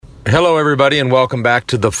Hello, everybody, and welcome back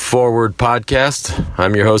to the Forward Podcast.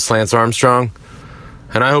 I'm your host, Lance Armstrong,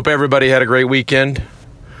 and I hope everybody had a great weekend.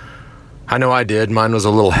 I know I did. Mine was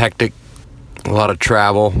a little hectic, a lot of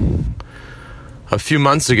travel. A couple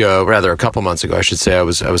months ago, I should say, I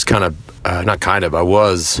was I was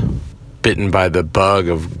bitten by the bug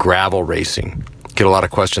of gravel racing. Get a lot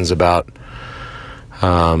of questions about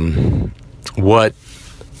what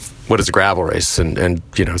is a gravel race, and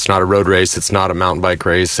you know, it's not a road race, it's not a mountain bike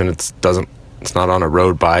race, and it's not on a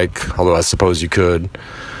road bike, although I suppose you could,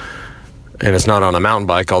 and it's not on a mountain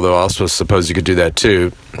bike, although I also suppose you could do that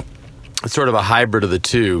too. It's sort of a hybrid of the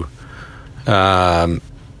two, and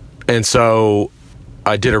so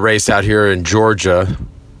I did a race out here in Georgia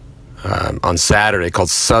on Saturday called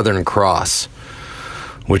Southern Cross,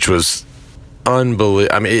 which was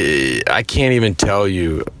unbelievable. I mean, I can't even tell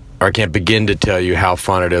you, or I can't begin to tell you how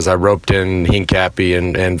fun it is. I roped in Hincapie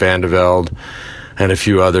and Van de Velde and a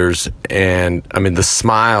few others, and I mean, the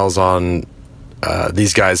smiles on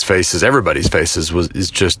these guys' faces, everybody's faces,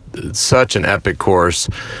 is just such an epic course.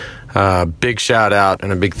 Big shout out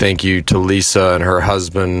and a big thank you to Lisa and her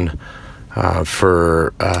husband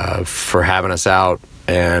for having us out,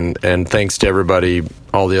 and thanks to everybody,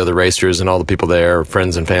 all the other racers and all the people there,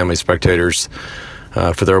 friends and family, spectators,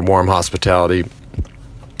 for their warm hospitality.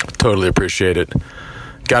 Totally appreciate it.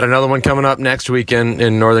 Got another one coming up next weekend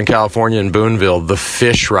in Northern California in Boonville, the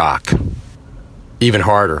Fish Rock. Even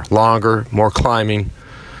harder, longer, more climbing.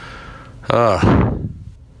 It's going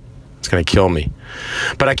to kill me.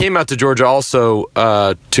 But I came out to Georgia also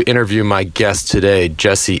to interview my guest today,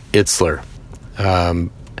 Jesse Itzler. And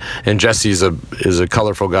Jesse is a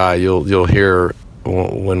colorful guy. You'll hear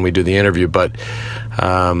when we do the interview, but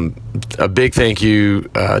a big thank you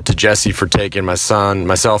to Jesse for taking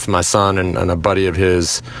myself and my son and a buddy of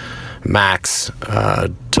his, Max,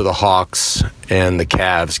 to the Hawks and the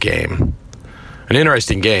Cavs game. An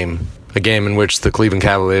interesting game, a game in which the Cleveland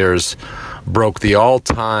Cavaliers broke the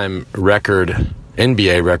all-time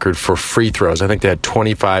NBA record for free throws. I think they had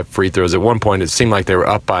 25 free throws. At one point, it seemed like they were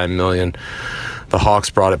up by 1 million. The Hawks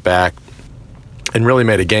brought it back and really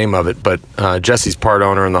made a game of it. But Jesse's part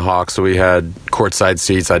owner in the Hawks, so we had courtside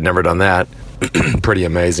seats. I'd never done that. Pretty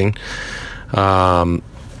amazing. And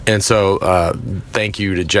so thank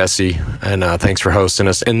you to Jesse, and thanks for hosting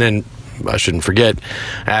us. And then I shouldn't forget,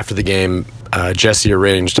 after the game, Jesse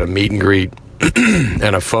arranged a meet and greet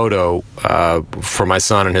and a photo for my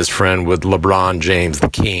son and his friend with LeBron James, the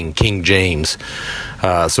King James.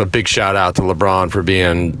 So a big shout out to LeBron for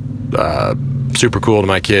being super cool to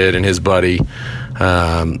my kid and his buddy.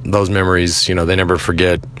 Those memories, you know, they never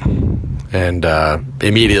forget. And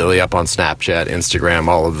immediately up on Snapchat, Instagram,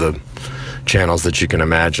 all of the channels that you can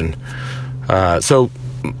imagine. So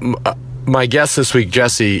my guest this week,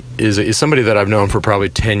 Jesse, is somebody that I've known for probably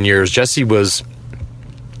 10 years. Jesse was,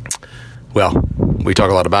 well, we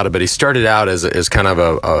talk a lot about it, but he started out as kind of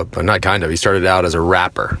he started out as a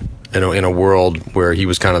rapper in a world where he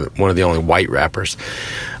was kind of one of the only white rappers.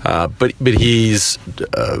 But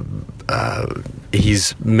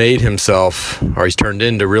he's made himself, or he's turned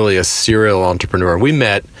into really a serial entrepreneur. We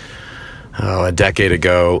met a decade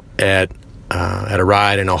ago at a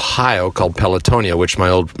ride in Ohio called Pelotonia, which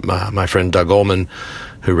my friend Doug Ullman,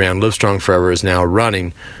 who ran Livestrong forever, is now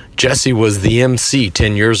running. Jesse was the MC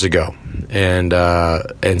 10 years ago, and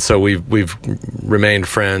so we've remained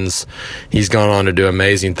friends. He's gone on to do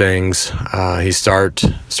amazing things. He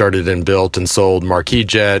started and built and sold Marquis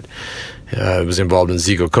Jet. Was involved in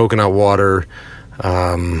Zico Coconut Water.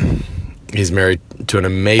 He's married to an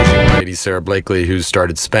amazing lady, Sarah Blakely, who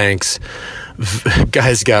started Spanx.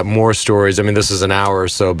 Guy's got more stories. I mean, this is an hour or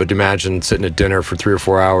so, but imagine sitting at dinner for 3 or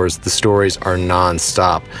 4 hours. The stories are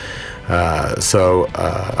nonstop. So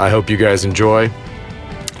I hope you guys enjoy.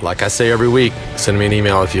 Like I say every week, send me an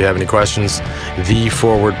email if you have any questions.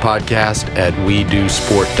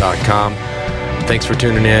 theforwardpodcast@wedosport.com. Thanks for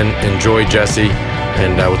tuning in. Enjoy Jesse,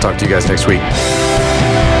 and we'll talk to you guys next week.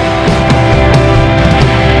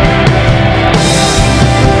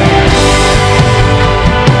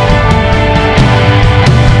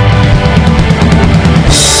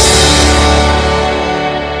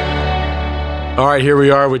 All right, here we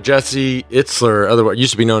are with Jesse Itzler, otherwise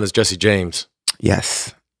used to be known as Jesse James.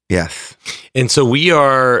 Yes. And so we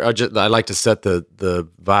are. I like to set the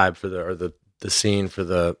vibe for the scene for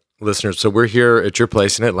the listeners. So we're here at your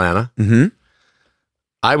place in Atlanta. Mm-hmm.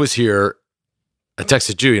 I was here. I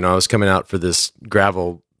texted you. I was coming out for this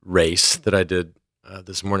gravel race that I did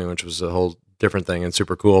this morning, which was a whole different thing and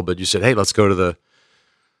super cool. But you said, "Hey, let's go to the."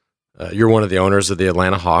 You're one of the owners of the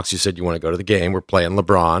Atlanta Hawks. You said you want to go to the game. We're playing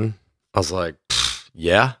LeBron. I was like,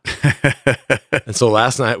 Yeah. And so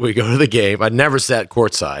last night we go to the game. I'd never sat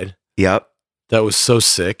courtside. Yep. That was so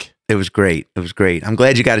sick. It was great. It was great. I'm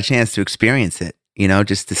glad you got a chance to experience it,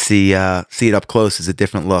 just to see it up close is a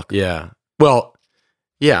different look. Yeah. Well,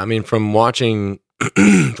 yeah, I mean, from watching,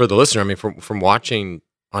 for the listener, I mean, from watching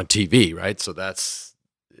on TV, right? So it's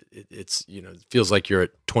it feels like you're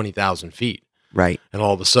at 20,000 feet. Right. And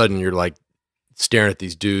all of a sudden you're like staring at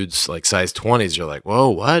these dudes like size 20s. You're like, whoa,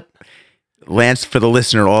 what? Lance, for the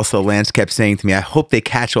listener also, Lance kept saying to me, I hope they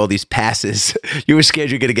catch all these passes. You were scared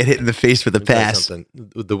you're going to get hit in the face with a pass.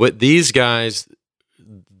 These guys,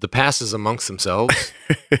 the passes amongst themselves,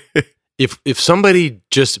 if somebody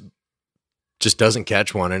just doesn't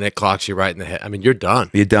catch one and it clocks you right in the head, I mean, you're done.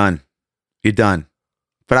 You're done.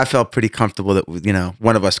 But I felt pretty comfortable that,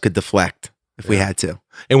 one of us could deflect if we had to.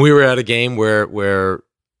 And we were at a game where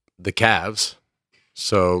the Cavs,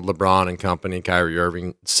 so LeBron and company, Kyrie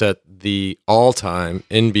Irving, set the all-time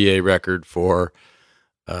NBA record for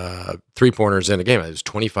three-pointers in a game. It was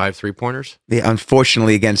 25 three-pointers. Yeah,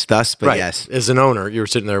 unfortunately against us, but right. Yes. As an owner, you were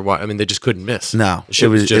sitting there, I mean, they just couldn't miss. No, it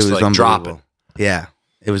was just like unbelievable. dropping. Yeah,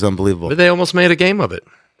 it was unbelievable. But they almost made a game of it.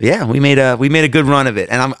 Yeah, we made a good run of it,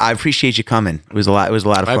 and I appreciate you coming. It was a lot of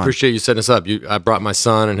fun. I appreciate you setting us up. I brought my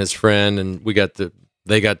son and his friend, and they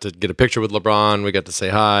got to get a picture with LeBron. We got to say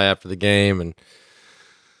hi after the game, and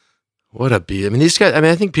what a beat! I mean, these guys. I mean,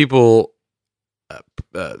 I think people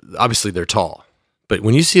obviously they're tall, but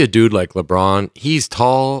when you see a dude like LeBron, he's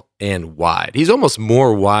tall and wide. He's almost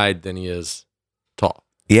more wide than he is tall.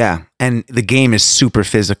 Yeah, and the game is super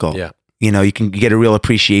physical. Yeah, you can get a real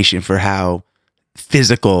appreciation for how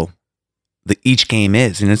physical each game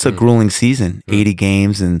is, and it's a grueling season, 80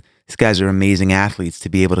 games, and these guys are amazing athletes to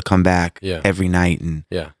be able to come back every night. And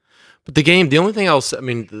but the only thing else, I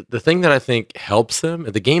mean, the thing that I think helps them,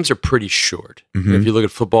 the games are pretty short. Mm-hmm. If you look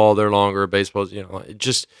at football, they're longer. Baseball,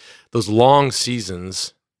 just those long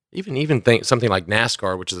seasons. Even something like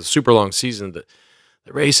NASCAR, which is a super long season. The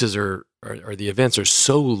races or the events are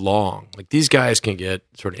so long. Like these guys can get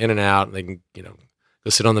sort of in and out, and they can go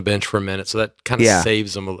sit on the bench for a minute. So that kind of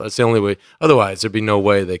saves them. That's the only way. Otherwise, there'd be no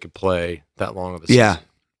way they could play that long of a season. Yeah.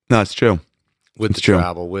 No, it's true. With the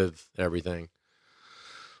travel, with everything.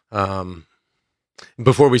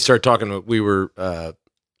 Before we start talking, we were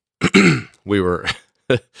we were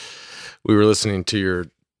listening to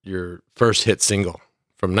your first hit single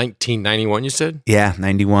from 1991, you said? Yeah,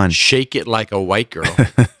 91. Shake It Like a White Girl.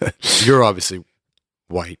 You're obviously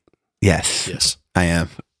white. Yes. I am.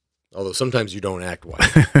 Although sometimes you don't act white.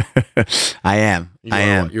 I am.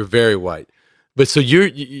 White. You're very white. But so you're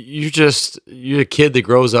a kid that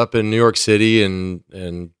grows up in New York City, and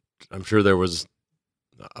I'm sure there was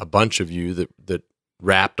a bunch of you that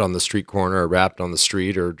rapped on the street corner or rapped on the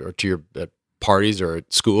street or to your at parties or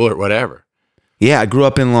at school or whatever. Yeah, I grew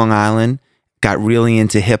up in Long Island, got really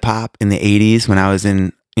into hip hop in the 80s when I was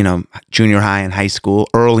in, junior high and high school,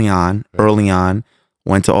 early on.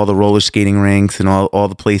 Went to all the roller skating rinks and all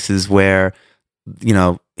the places where,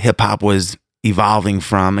 hip hop was evolving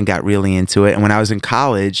from, and got really into it. And when I was in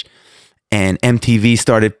college and MTV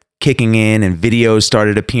started kicking in and videos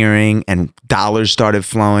started appearing and dollars started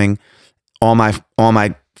flowing, all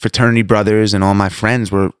my fraternity brothers and all my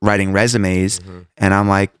friends were writing resumes. Mm-hmm. And I'm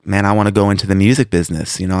like, man, I want to go into the music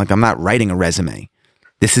business. I'm not writing a resume.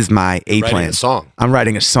 This is my A plan. A song. I'm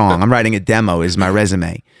writing a song. I'm writing a demo is my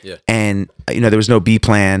resume. Yeah. And there was no B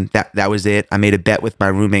plan. That was it. I made a bet with my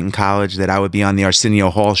roommate in college that I would be on the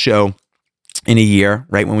Arsenio Hall show in a year,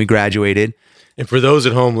 right when we graduated. And for those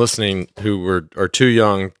at home listening who are too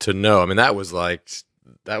young to know, I mean, that was like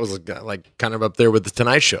kind of up there with the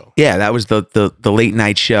Tonight Show. Yeah, that was the late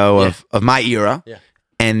night show of my era. Yeah.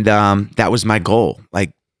 And that was my goal.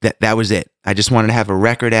 Like that was it. I just wanted to have a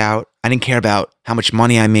record out. I didn't care about how much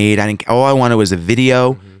money I made. All I wanted was a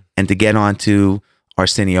video and to get onto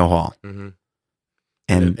Arsenio Hall. Mm-hmm.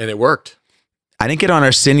 And it worked. I didn't get on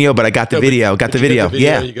Arsenio, but I got the video.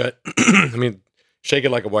 Yeah. You got, I mean, Shake It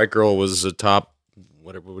Like a White Girl was a top,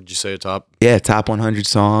 whatever would you say, a top? Yeah, top 100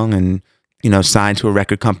 song, and signed to a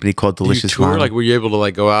record company called Delicious Mama. Like, were you able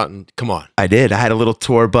to go out and come on? I did. I had a little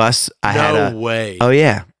tour bus. No way. Oh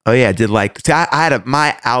yeah. I did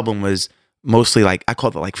my album was mostly I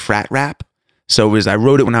called it frat rap. So I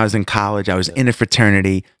wrote it when I was in college. I was in a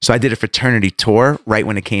fraternity. So I did a fraternity tour right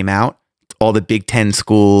when it came out, all the Big Ten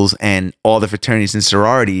schools and all the fraternities and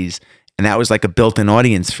sororities. And that was like a built-in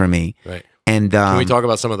audience for me. Right. And can we talk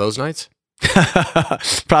about some of those nights?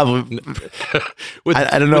 Probably.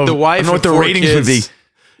 I don't know. With the wife, I don't know what the ratings kids, would be.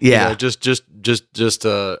 Yeah. Just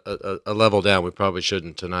a level down. We probably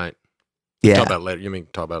shouldn't tonight. Yeah. Talk about it later. You mean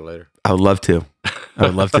talk about it later? I would love to. I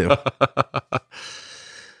would love to.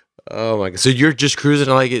 Oh my god! So you're just cruising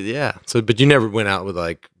like it, yeah. So, but you never went out with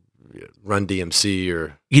like Run DMC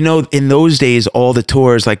or In those days, all the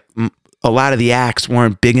tours, like a lot of the acts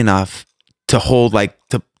weren't big enough to hold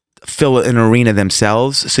to fill an arena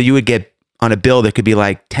themselves. So you would get on a bill that could be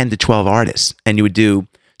like 10 to 12 artists, and you would do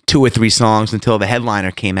 2 or 3 songs until the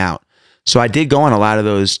headliner came out. So I did go on a lot of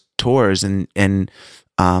those tours, and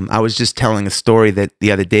I was just telling a story that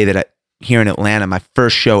the other day that here in Atlanta, my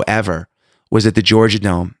first show ever was at the Georgia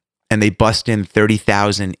Dome, and they bust in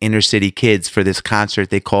 30,000 inner city kids for this concert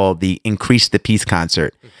they called the Increase the Peace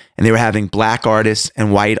concert. And they were having black artists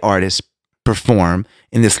and white artists perform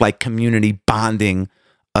in this like community bonding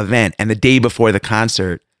event. And the day before the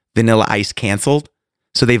concert, Vanilla Ice canceled.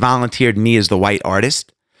 So they volunteered me as the white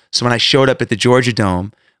artist. So when I showed up at the Georgia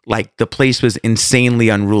Dome, like the place was insanely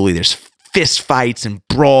unruly. There's fist fights and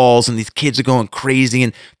brawls, and these kids are going crazy,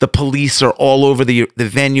 and the police are all over the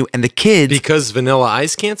venue, and the kids, because Vanilla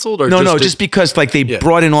Ice canceled, or just because like they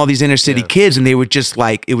brought in all these inner city kids, and they were just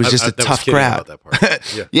like, it was just a tough crowd. About that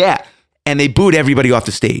part. Yeah, and they booed everybody off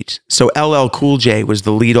the stage. So LL Cool J was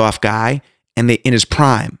the lead off guy, and they in his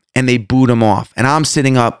prime, and they booed him off, and I'm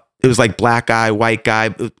sitting up. It was like black guy, white guy.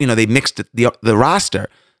 They mixed the roster.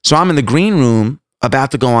 So I'm in the green room,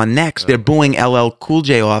 about to go on next. They're booing LL Cool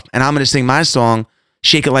J off, and I'm going to sing my song,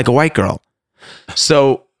 Shake It Like a White Girl.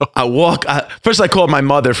 So I walk, first I called my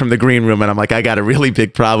mother from the green room, and I'm like, I got a really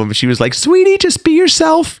big problem. She was like, sweetie, just be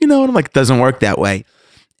yourself, and I'm like, it doesn't work that way.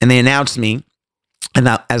 And they announced me, and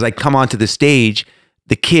as I come onto the stage,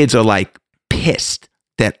 the kids are like pissed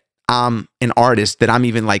that I'm an artist, that I'm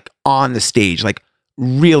even like on the stage, like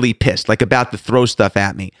really pissed, like about to throw stuff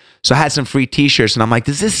at me. So I had some free t-shirts, and I'm like,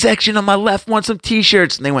 does this section on my left want some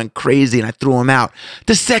t-shirts? And they went crazy, and I threw them out.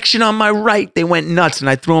 The section on my right, they went nuts, and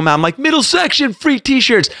I threw them out. I'm like, middle section, free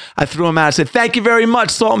t-shirts. I threw them out. I said, thank you very much.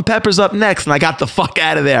 Salt and Pepper's up next. And I got the fuck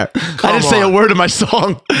out of there. I didn't say a word of my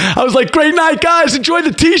song. I was like, great night, guys. Enjoy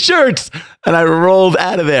the t-shirts. And I rolled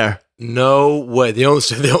out of there. No way. The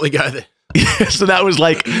only guy that... So that was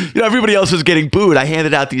like, everybody else was getting booed. I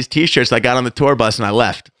handed out these t-shirts. I got on the tour bus and I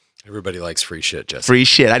left. Everybody likes free shit, Jesse. Free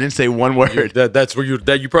shit. I didn't say one word. That's where you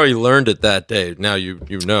probably learned it that day. Now you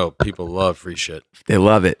know people love free shit. They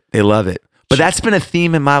love it. They love it. But that's been a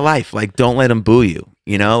theme in my life. Like, don't let them boo you.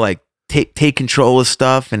 Like take control of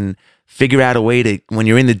stuff and figure out a way to, when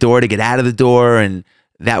you're in the door, to get out of the door. And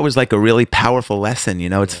that was like a really powerful lesson.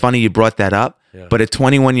 It's funny you brought that up. Yeah. But at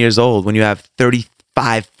 21 years old, when you have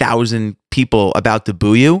 35,000 people about to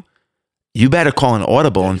boo you, you better call an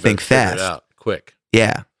audible and think fast. Figure it out quick.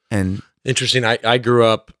 Yeah. And interesting. I grew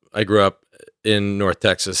up in North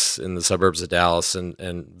Texas in the suburbs of Dallas, and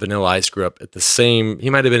Vanilla Ice grew up at the same. He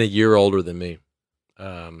might have been a year older than me.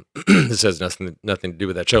 This has nothing to do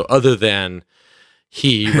with that show, other than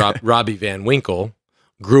Robbie Van Winkle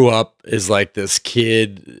grew up as like this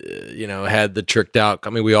kid, had the tricked out. I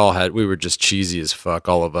mean, we were just cheesy as fuck,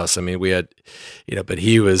 all of us. I mean, we had, but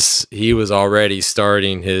he was already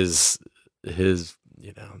starting his,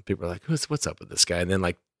 people are like, what's up with this guy? And then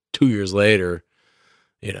like 2 years later,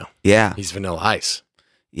 he's Vanilla Ice.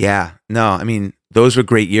 Yeah. No, I mean, those were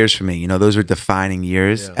great years for me. Those were defining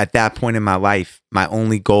years. Yeah. At that point in my life, my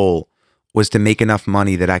only goal was to make enough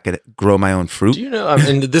money that I could grow my own fruit. Do you know,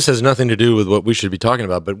 and this has nothing to do with what we should be talking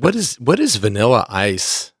about, but what is Vanilla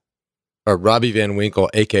Ice, or Robbie Van Winkle,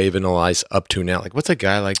 aka Vanilla Ice, up to now? Like, what's a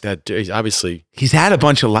guy like that? He's had a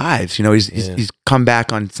bunch of lives. He's come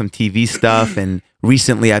back on some TV stuff, and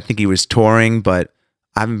recently I think he was touring, but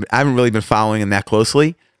I haven't really been following him that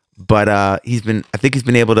closely. But I think he's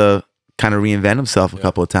been able to kind of reinvent himself a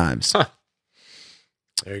couple of times. Huh.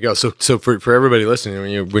 There you go. So for everybody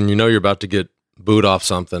listening, when you know you're about to get booed off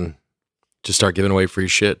something, just start giving away free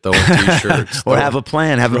shit, throwing t-shirts, or have a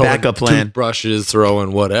plan, have a backup plan, toothbrushes,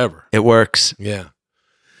 throwing whatever. It works. Yeah.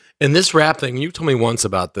 And this rap thing, you told me once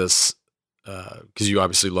about this, because you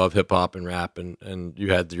obviously love hip hop and rap, and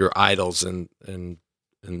you had your idols in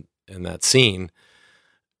that scene.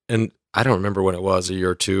 And I don't remember when it was, a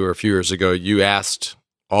year or two or a few years ago, you asked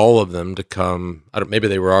all of them to come. Maybe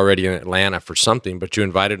they were already in Atlanta for something, but you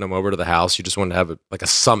invited them over to the house. You just wanted to have a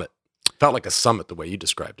summit. Felt like a summit the way you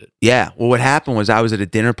described it. Yeah. Well, what happened was I was at a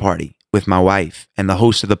dinner party with my wife, and the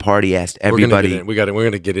host of the party asked everybody. We're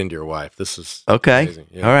going to get into your wife. This is okay. Amazing.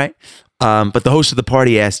 Yeah. All right. But the host of the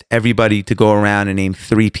party asked everybody to go around and name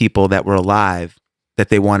 3 people that were alive that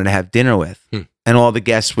they wanted to have dinner with. And all the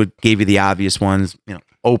guests gave you the obvious ones,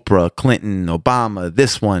 Oprah, Clinton, Obama,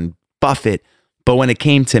 this one, Buffett. But when it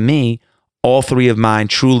came to me, all 3 of mine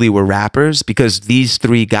truly were rappers, because these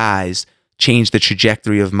 3 guys changed the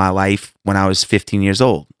trajectory of my life when I was 15 years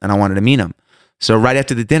old, and I wanted to meet them. So right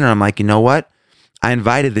after the dinner, I'm like, you know what? I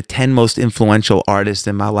invited the 10 most influential artists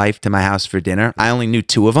in my life to my house for dinner. I only knew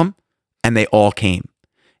 2 of them, and they all came.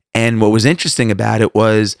 And what was interesting about it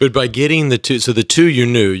was... But by getting the 2, so the 2 you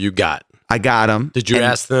knew, you got. I got them. Did you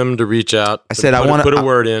ask them to reach out? I said, I want to put a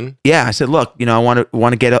word in. Yeah, I said, look, I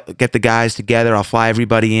want to get the guys together. I'll fly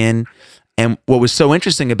everybody in. And what was so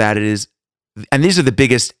interesting about it is, and these are the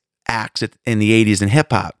biggest acts in the 80s in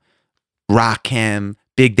hip hop: Rakim,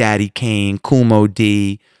 Big Daddy Kane, Kool Moe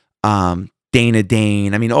Dee, Dana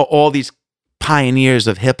Dane. I mean, all these pioneers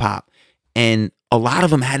of hip hop. And a lot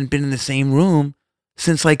of them hadn't been in the same room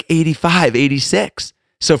since like 85, 86.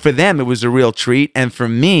 So for them, it was a real treat. And for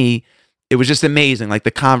me, it was just amazing, like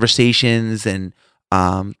the conversations and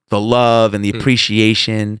the love and the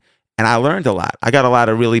appreciation. And I learned a lot. I got a lot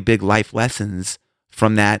of really big life lessons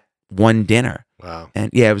from that one dinner. Wow. And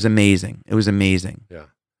yeah, it was amazing. It was amazing. Yeah.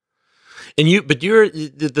 And you're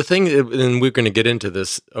the thing, and we're going to get into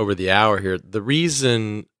this over the hour here. The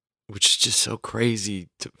reason, which is just so crazy,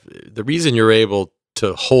 the reason you're able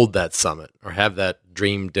to hold that summit or have that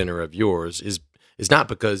dream dinner of yours is not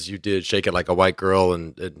because you did Shake It Like a White Girl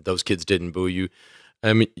and those kids didn't boo you.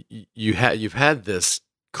 I mean, you've had this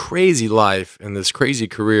crazy life and this crazy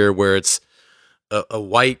career where it's a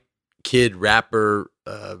white kid rapper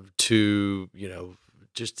to,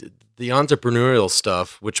 just the entrepreneurial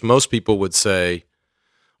stuff, which most people would say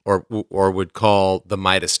or would call the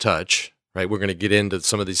Midas touch, right? We're going to get into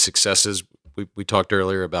some of these successes. We talked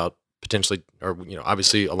earlier about potentially, or,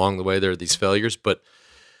 obviously along the way there are these failures, but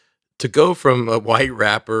to go from a white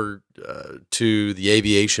rapper to the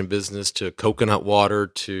aviation business, to coconut water,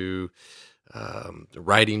 to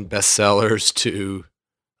writing bestsellers, to,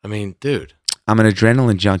 I mean, dude. I'm an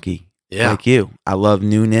adrenaline junkie, like you. I love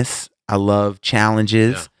newness. I love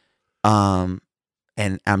challenges. Yeah.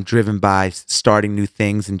 And I'm driven by starting new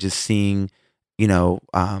things and just seeing,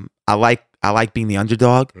 I like being the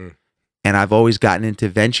underdog. And I've always gotten into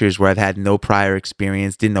ventures where I've had no prior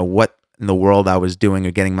experience, didn't know what in the world I was doing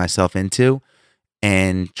or getting myself into,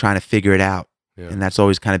 and trying to figure it out. Yeah. And that's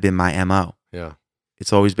always kind of been my MO. Yeah.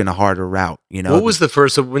 It's always been a harder route, What was the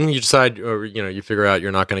first, so when you decide, or, you figure out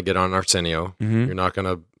you're not going to get on Arsenio, you're not going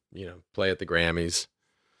to, play at the Grammys.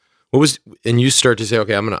 And you start to say,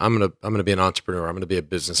 okay, I'm going to be an entrepreneur. I'm going to be a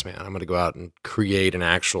businessman. I'm going to go out and create an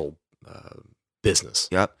actual business.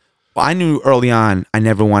 Yep. Well, I knew early on I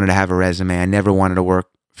never wanted to have a resume. I never wanted to work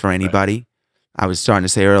for anybody. Right. I was starting to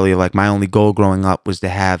say earlier, like my only goal growing up was to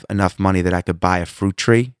have enough money that I could buy a fruit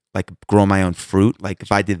tree, like grow my own fruit. Like if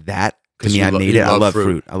I did that, to me, I made it. I love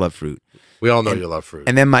fruit. I love fruit. We all know you love fruit.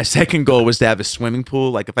 And then my second goal was to have a swimming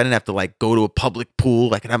pool. Like if I didn't have to like go to a public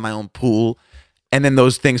pool, I could have my own pool. And then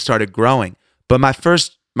those things started growing. But my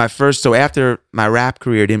first, so after my rap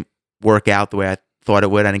career didn't work out the way I thought it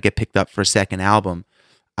would, I didn't get picked up for a second album.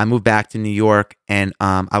 I moved back to New York, and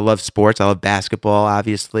I love sports. I love basketball,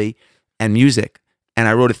 obviously, and music. And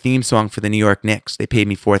I wrote a theme song for the New York Knicks. They paid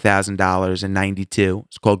me $4,000 in '92.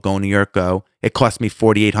 It's called Go New York Go. It cost me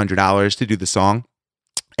 $4,800 to do the song.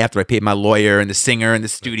 After I paid my lawyer and the singer and the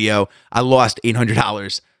studio, I lost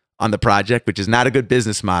 $800 on the project, which is not a good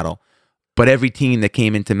business model. But every team that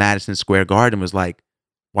came into Madison Square Garden was like,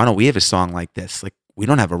 why don't we have a song like this? Like, we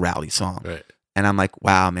don't have a rally song. Right. And I'm like,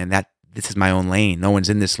 wow, man, this is my own lane. No one's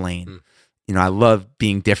in this lane. I love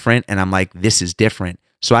being different, and I'm like, this is different.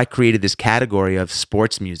 So I created this category of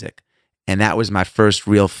sports music, and that was my first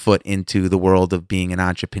real foot into the world of being an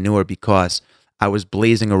entrepreneur, because I was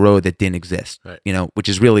blazing a road that didn't exist, right. Which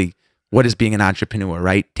is really what is being an entrepreneur,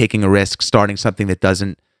 right? Taking a risk, starting something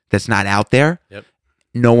that's not out there. Yep.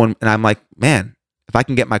 No one, and I'm like, man, if I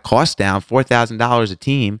can get my costs down, $4,000 a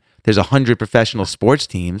team, there's 100 professional sports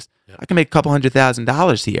teams, yep. I can make a couple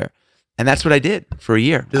 $100,000 here. And that's what I did for a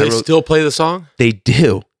year. Do they still play the song? They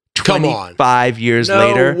do. Come on. 5 years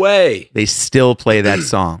later. No way. They still play that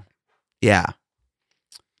song. Yeah.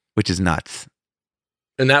 Which is nuts.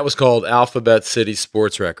 And that was called Alphabet City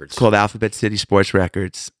Sports Records. It's called Alphabet City Sports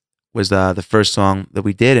Records. Was the first song that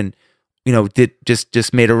we did, and did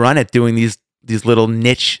just made a run at doing these little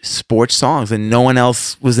niche sports songs, and no one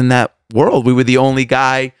else was in that world. We were the only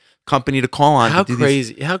company to call on. How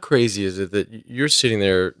crazy is it that you're sitting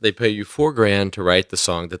there? They pay you $4,000 to write the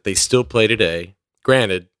song that they still play today.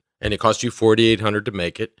 Granted, and it cost you $4,800 to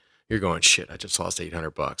make it. You're going, shit, I just lost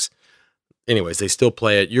 $800. Anyways, they still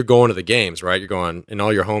play it. You're going to the games, right? You're going, and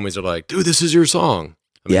all your homies are like, dude, this is your song.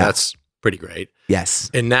 I mean, that's pretty great.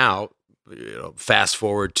 Yes. And now, fast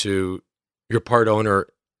forward to you're part owner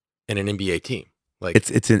in an NBA team. Like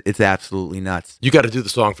it's absolutely nuts. You got to do the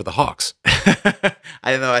song for the Hawks.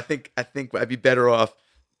 I don't know. I think I'd be better off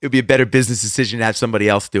it would be a better business decision to have somebody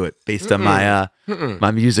else do it based on my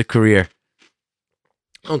my music career.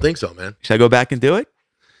 I don't think so, man. Should I go back and do it?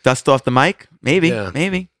 Dust off the mic? Maybe.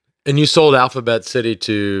 And you sold Alphabet City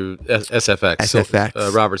to SFX.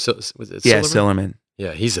 SFX. Robert, was it Yeah, Silverman? Silverman.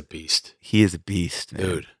 Yeah, he's a beast. He is a beast, man.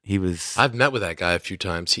 Dude. He was. I've met with that guy a few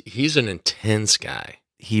times. He's an intense guy.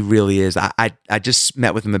 He really is. I just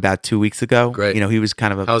met with him about 2 weeks ago. Great. He was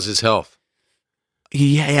kind of a. How's his health?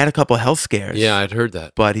 He had a couple of health scares. Yeah, I'd heard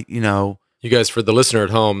that. But, You guys, for the listener at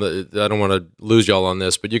home, I don't want to lose y'all on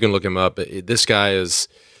this, but you can look him up. This guy is,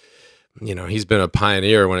 he's been a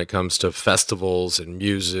pioneer when it comes to festivals and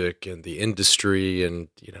music and the industry and,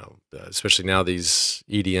 especially now these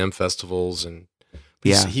EDM festivals. And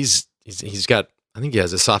he's got, I think he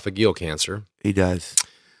has esophageal cancer. He does.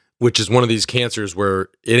 Which is one of these cancers where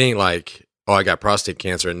it ain't like, oh, I got prostate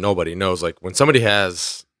cancer and nobody knows. Like when somebody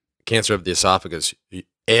has cancer of the esophagus,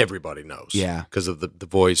 everybody knows. Yeah. Because of the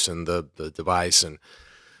voice and the device.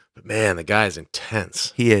 But man, the guy is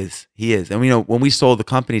intense. He is. And when we sold the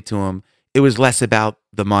company to him, it was less about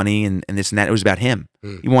the money and this and that. It was about him.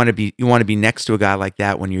 You want to be next to a guy like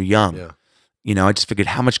that when you're young. Yeah. I just figured,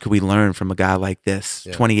 how much could we learn from a guy like this?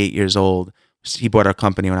 28 years old. He bought our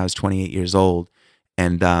company when I was 28 years old.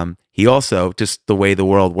 And he also, just the way the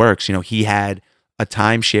world works, he had a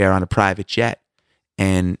timeshare on a private jet.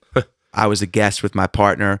 And I was a guest with my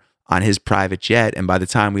partner on his private jet. And by the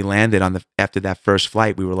time we landed after that first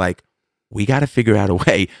flight, we were like, we got to figure out a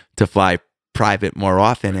way to fly private more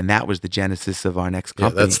often. And that was the genesis of our next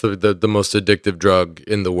company. That's the most addictive drug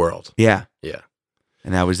in the world. Yeah.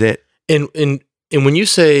 And that was it. And when you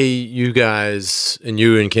say you guys and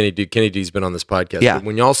you and Kenny D's been on this podcast. Yeah. But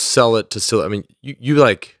when y'all sell it to still, I mean,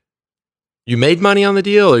 you made money on the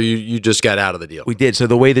deal or you just got out of the deal? We did. So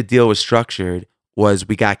the way the deal was structured was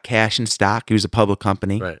we got cash in stock. It was a public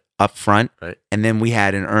company up front. Right. And then we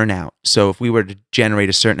had an earnout. So if we were to generate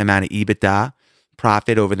a certain amount of EBITDA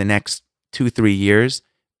profit over the next 2-3 years,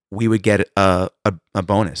 we would get a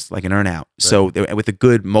bonus, like an earnout. Right. So with a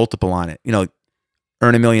good multiple on it,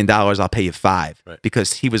 earn $1 million, I'll pay you $5 million. Right.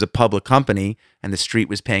 Because he was a public company and the street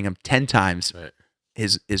was paying him 10 times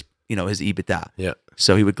his EBITDA. Yeah.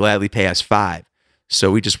 So he would gladly pay us $5 million. So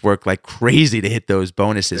we just worked like crazy to hit those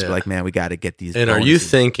bonuses. We're like, man, we got to get these. And bonuses. Are you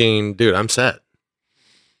thinking, dude, I'm set?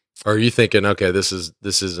 Or are you thinking, okay, this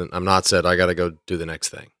isn't, I'm not set. I got to go do the next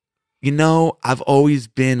thing. I've always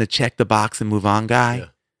been a check the box and move on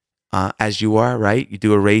guy, as you are, right? You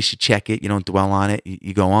do a race, you check it, you don't dwell on it,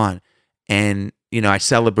 you go on. And, I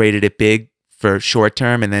celebrated it big for short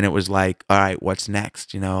term. And then it was like, all right, what's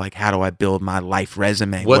next? Like, how do I build my life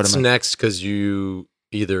resume? What's next? Because you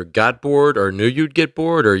either got bored or knew you'd get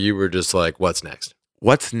bored, or you were just like, what's next?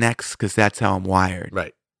 What's next? Because that's how I'm wired.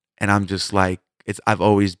 Right. And I'm just like, I've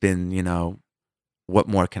always been, what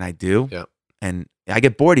more can I do? Yeah. And I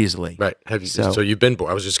get bored easily. Right. Have you? So you've been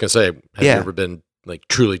bored. I was just gonna say, have you ever been like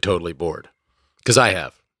truly, totally bored? Because I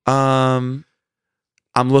have. I'm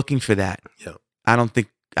looking for that. Yeah. I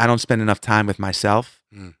don't spend enough time with myself,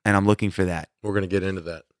 and I'm looking for that. We're gonna get into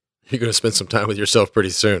that. You're gonna spend some time with yourself pretty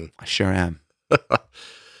soon. I sure am.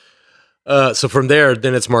 So from there,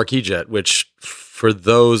 then it's Marquis Jet, which for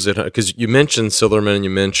those because you mentioned Silverman and you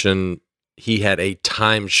mentioned he had a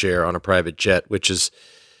timeshare on a private jet, which is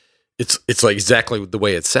it's like exactly the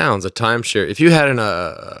way it sounds, a timeshare. If you had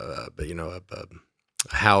a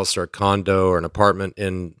house or a condo or an apartment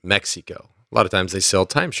in Mexico, a lot of times they sell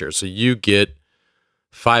timeshares, so you get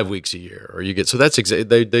 5 weeks a year, or you get that's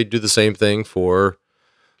they do the same thing for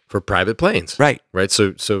private planes, right?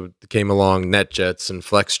 So came along NetJets and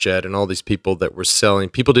FlexJet and all these people that were selling.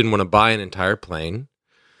 People didn't want to buy an entire plane,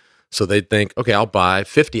 so they'd think, okay, I'll buy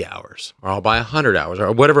 50 hours, or I'll buy 100 hours,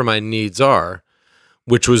 or whatever my needs are,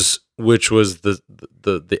 which was the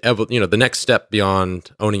next step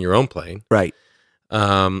beyond owning your own plane, right?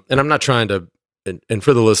 And I'm not trying to, and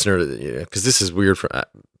for the listener, because this is weird for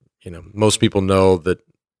most people know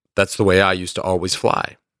that's the way I used to always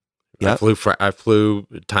fly. Yep. I flew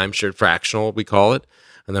timeshare fractional, we call it,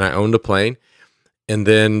 and then I owned a plane, and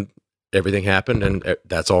then everything happened, and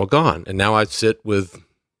that's all gone. And now I sit with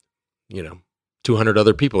 200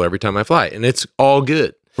 other people every time I fly, and it's all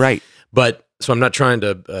good, right? But so I'm not trying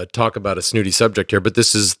to talk about a snooty subject here, but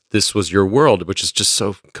this was your world, which is just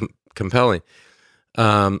so compelling.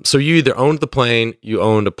 So you either owned the plane, you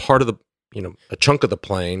owned a part of the, a chunk of the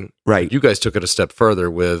plane, right? You guys took it a step further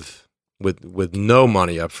with no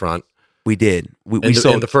money up front. We did. We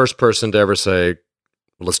sold. And the first person to ever say,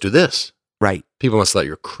 well, let's do this. Right. People must have thought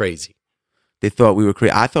you're crazy. They thought we were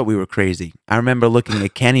crazy. I thought we were crazy. I remember looking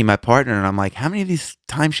at Kenny, my partner, and I'm like, how many of these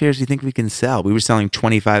timeshares do you think we can sell? We were selling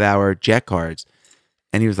 25-hour jet cards.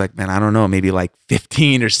 And he was like, man, I don't know, maybe like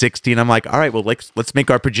 15 or 16. I'm like, all right, well, let's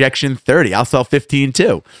make our projection 30. I'll sell 15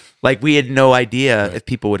 too. Like, we had no idea if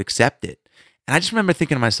people would accept it. And I just remember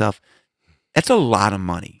thinking to myself, that's a lot of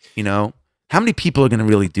money, you know? How many people are going to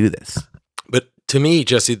really do this? But to me,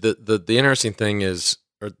 Jesse, the interesting thing is,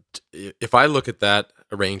 if I look at that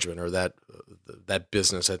arrangement or that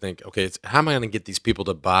business, I think, okay, how am I going to get these people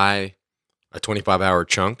to buy a 25-hour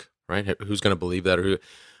chunk, right? Who's going to believe that?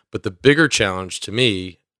 But the bigger challenge to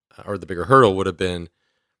me, or the bigger hurdle, would have been,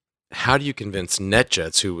 how do you convince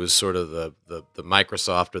NetJets, who was sort of the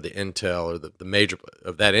Microsoft or the Intel or the major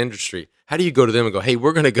of that industry, how do you go to them and go, hey,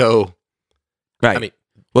 we're going to go? Right. I mean,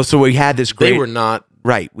 well, so we had this great... They were not...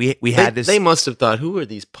 Right. We had this... They must have thought, who are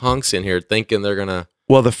these punks in here thinking they're going to...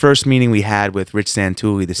 Well, the first meeting we had with Rich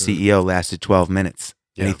Santulli, the CEO, lasted 12 minutes.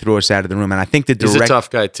 And he threw us out of the room. And I think he's a tough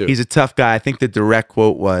guy, too. He's a tough guy. I think the direct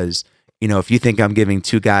quote was, you know, if you think I'm giving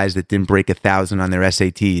two guys that didn't break 1,000 on their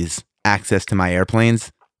SATs access to my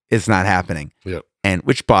airplanes, it's not happening. Yep. And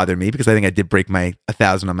which bothered me because I think I did break my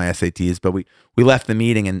 1,000 on my SATs. But we left the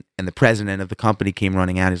meeting and the president of the company came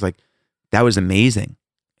running out. He's like, that was amazing.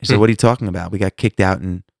 He said, what are you talking about? We got kicked out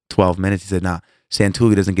in 12 minutes. He said, nah,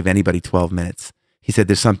 Santulli doesn't give anybody 12 minutes. He said,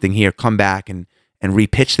 there's something here. Come back and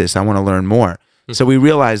repitch this. I want to learn more. So we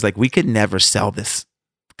realized like we could never sell this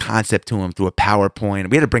concept to him through a PowerPoint.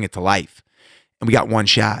 We had to bring it to life. And we got one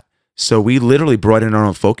shot. So we literally brought in our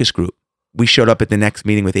own focus group. We showed up at the next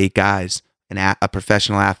meeting with 8 guys, a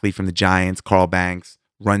professional athlete from the Giants, Carl Banks,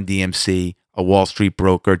 Run DMC, a Wall Street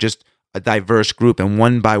broker, just a diverse group. And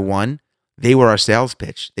one by one, they were our sales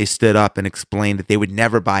pitch. They stood up and explained that they would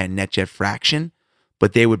never buy a NetJet fraction,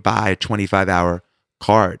 but they would buy a 25-hour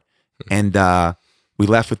card. And we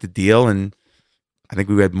left with the deal, and I think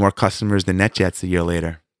we had more customers than NetJets a year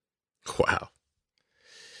later. Wow.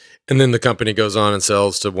 And then the company goes on and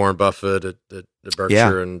sells to Warren Buffett at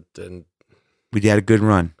Berkshire. And we had a good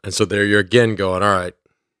run. And so there you're again going, all right,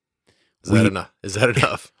 is that enough? Is that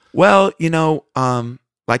enough? Well, you know,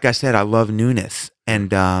 like I said, I love newness. And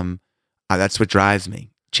that's what drives me,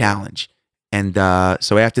 challenge. And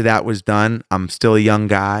so after that was done, I'm still a young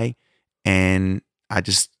guy. And I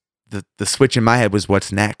just, the switch in my head was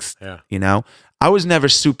what's next. Yeah. You know, I was never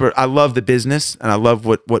I love the business and I love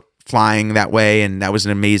what flying that way. And that was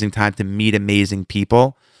an amazing time to meet amazing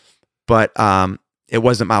people. But it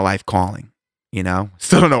wasn't my life calling, you know,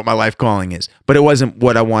 still don't know what my life calling is, but it wasn't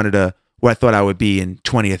what I what I thought I would be in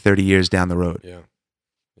 20 or 30 years down the road. Yeah.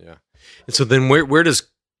 Yeah. And so then where does,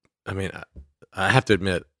 I mean, I have to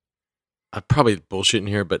admit, I'm probably bullshitting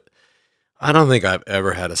here, but I don't think I've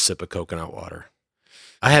ever had a sip of coconut water.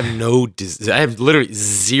 I have I have literally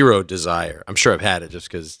zero desire. I'm sure I've had it just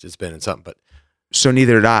because it's been in something, but. So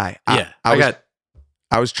neither did I. Yeah.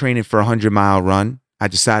 I was training for a 100-mile run. I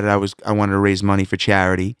decided I wanted to raise money for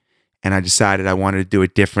charity, and I decided I wanted to do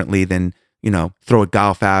it differently than, you know, throw a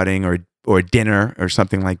golf outing or a dinner or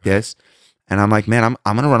something like this. And I'm like, man, I'm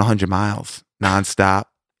going to run 100 miles nonstop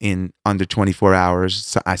in under 24 hours.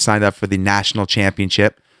 So I signed up for the national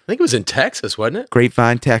championship. I think it was in Texas, wasn't it?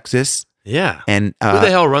 Grapevine, Texas. Yeah. And who the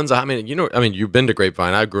hell runs? I mean, you've been to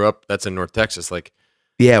Grapevine. I grew up. That's in North Texas. Like,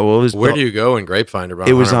 yeah. Well, where do you go in Grapevine to run?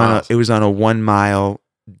 It was on a 1 mile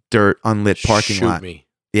dirt unlit parking lot. Shoot me.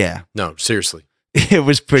 Yeah. No, seriously. It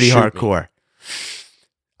was pretty hardcore.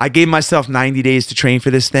 I gave myself 90 days to train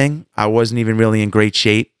for this thing. I wasn't even really in great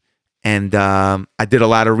shape. And I did a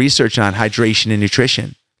lot of research on hydration and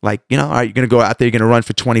nutrition. Like, you know, all right, you're going to go out there, you're going to run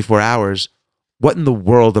for 24 hours. What in the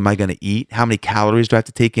world am I going to eat? How many calories do I have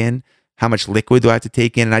to take in? How much liquid do I have to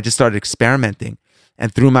take in? And I just started experimenting.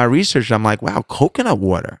 And through my research, I'm like, wow, coconut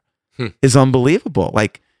water is unbelievable.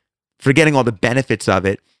 Like, forgetting all the benefits of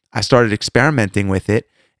it, I started experimenting with it.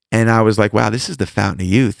 And I was like, wow, this is the fountain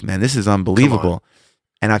of youth, man. This is unbelievable.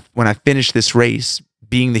 And when I finished this race,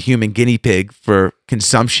 being the human guinea pig for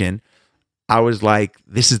consumption, I was like,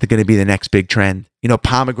 this is going to be the next big trend. You know,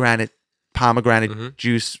 pomegranate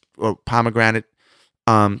juice or pomegranate,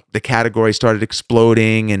 the category started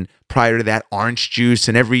exploding. And prior to that, orange juice.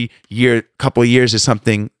 And every year, couple of years, is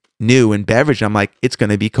something new in beverage. I'm like, it's going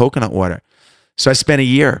to be coconut water. So I spent a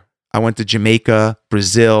year. I went to Jamaica,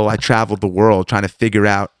 Brazil. I traveled the world trying to figure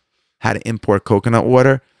out how to import coconut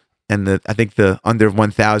water. And I think the under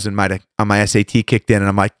 1,000 on my SAT kicked in. And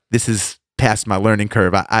I'm like, this is past my learning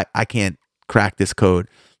curve. I can't crack this code.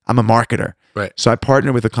 I'm a marketer. Right. So I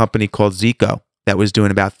partnered with a company called Zico that was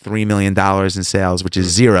doing about $3 million in sales, which is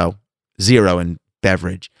zero in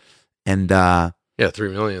beverage. And 3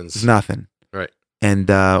 million is nothing. Right. And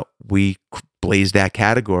we blazed that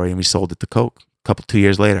category and we sold it to Coke 2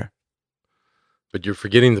 years later. But you're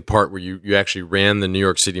forgetting the part where you actually ran the New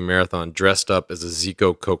York City Marathon dressed up as a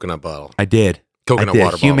Zico coconut bottle. I did. Coconut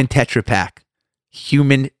water Human bottle. Tetra Pak.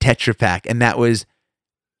 Human Tetra Pak. And that was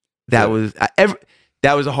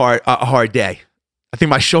a hard day. I think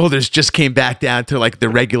my shoulders just came back down to like the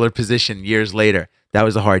regular position years later. That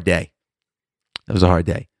was a hard day.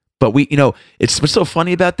 But what's so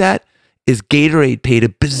funny about that is Gatorade paid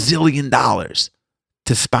 $1 bazillion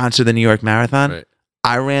to sponsor the New York Marathon. Right.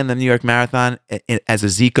 I ran the New York Marathon as a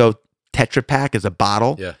Zico Tetra Pak, as a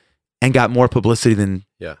bottle, and got more publicity than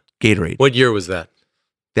Gatorade. What year was that?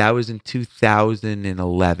 That was in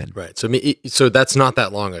 2011. Right. So so that's not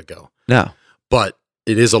that long ago. No. But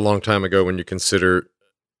it is a long time ago when you consider,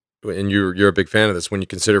 and you're a big fan of this, when you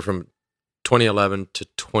consider from 2011 to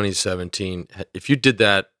 2017, if you did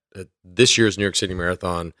that at this year's New York City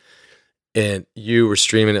Marathon and you were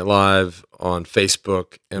streaming it live on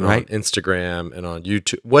Facebook and on Instagram and on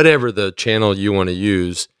YouTube, whatever the channel you want to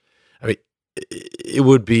use, I mean, it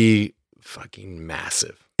would be fucking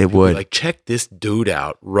massive. It would. Like, check this dude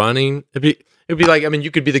out running. It'd be like, I mean,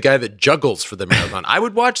 you could be the guy that juggles for the marathon. I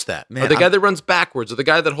would watch that. Man, or the guy that runs backwards, or the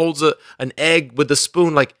guy that holds an egg with a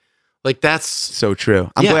spoon. Like that's so true.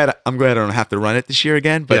 I'm glad I don't have to run it this year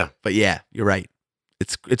again. But yeah, you're right.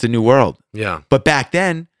 It's a new world. Yeah. But back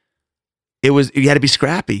then, you had to be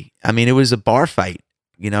scrappy. I mean, it was a bar fight.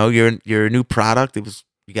 You're a new product.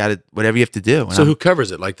 You got to whatever you have to do. And so who covers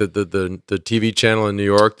it? Like the TV channel in New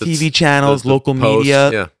York? TV channels, local media.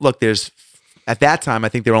 Yeah. Look, at that time, I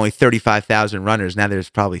think there were only 35,000 runners. Now there's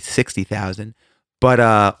probably 60,000. But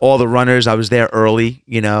all the runners, I was there early.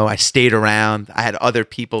 I stayed around. I had other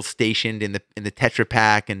people stationed in the Tetra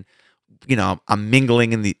Pak, and I'm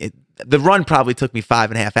mingling in the run. Probably took me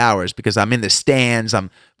 5.5 hours because I'm in the stands.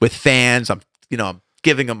 I'm with fans. I'm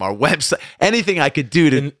giving them our website, anything I could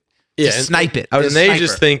do to snipe it. And they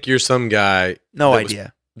just think you're some guy. No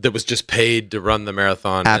idea. That was just paid to run the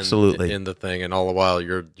marathon. Absolutely. In the thing, and all the while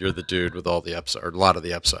you're the dude with all the upside, or a lot of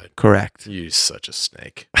the upside. Correct. You such a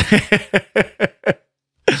snake.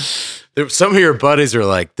 Some of your buddies are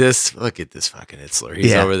like, look at this fucking Itzler.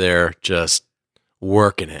 He's over there just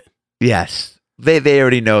working it. Yes. They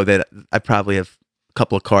already know that I probably have a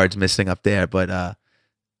couple of cards missing up there, but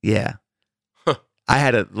yeah. Huh. I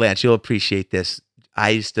had Lance, you'll appreciate this.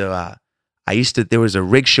 There was a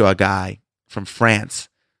rickshaw guy from France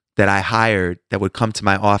that I hired that would come to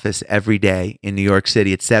my office every day in New York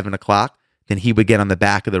City at 7:00. Then he would get on the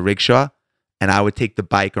back of the rickshaw, and I would take the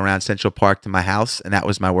bike around Central Park to my house, and that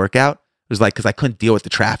was my workout. It was like, because I couldn't deal with the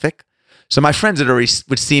traffic. So my friends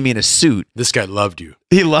would see me in a suit. This guy loved you.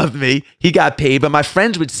 He loved me. He got paid, but my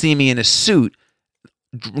friends would see me in a suit,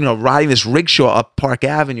 riding this rickshaw up Park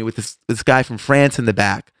Avenue with this guy from France in the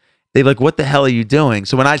back. They'd be like, what the hell are you doing?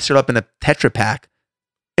 So when I showed up in a Tetra Pak,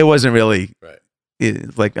 it wasn't really, right.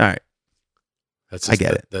 It's like, all right, I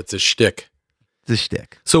get it. That's a shtick. It's a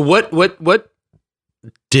shtick. So what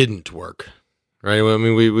didn't work? Right. I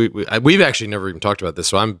mean, we've actually never even talked about this,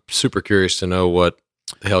 so I'm super curious to know what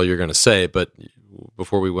the hell you're going to say. But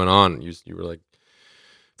before we went on, you were like,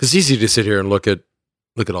 because it's easy to sit here and look at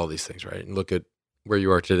all these things, right, and look at where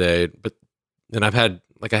you are today. But then I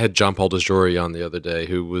had John Paul DeJory on the other day,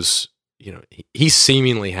 who was, he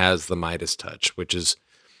seemingly has the Midas touch, which is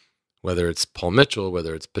whether it's Paul Mitchell,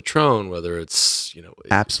 whether it's Patron, whether it's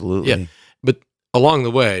absolutely, yeah. But along the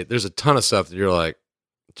way, there's a ton of stuff that you're like,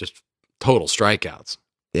 just total strikeouts.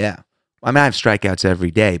 Yeah. I mean, I have strikeouts every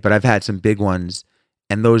day, but I've had some big ones,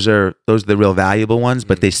 and those are the real valuable ones,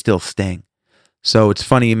 but they still sting. So it's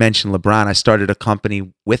funny you mentioned LeBron. I started a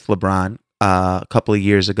company with LeBron a couple of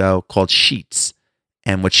years ago called Sheets.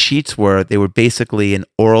 And what Sheets were, they were basically an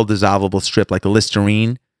oral dissolvable strip, like a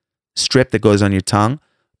Listerine strip that goes on your tongue,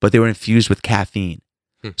 but they were infused with caffeine.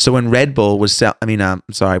 So when Red Bull was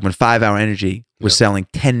when 5 Hour Energy was selling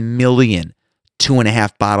 10 million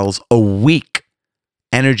 2.5 bottles a week,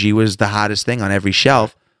 energy was the hottest thing on every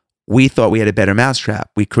shelf. We thought we had a better mousetrap.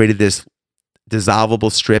 We created this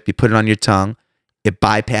dissolvable strip. You put it on your tongue. It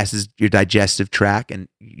bypasses your digestive tract, and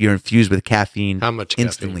you're infused with caffeine. How much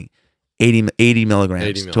instantly? Caffeine? 80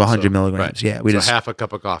 milligrams to 100 milligrams. Right. Yeah, we so just half a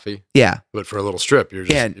cup of coffee. Yeah, but for a little strip, you're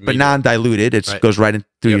just but non-diluted. It goes right in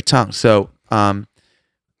through your tongue. So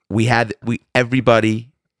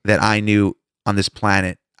everybody that I knew on this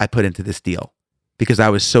planet, I put into this deal because I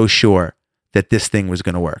was so sure that this thing was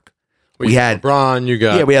going to work. We had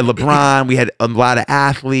LeBron. We had LeBron. We had a lot of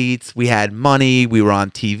athletes. We had money. We were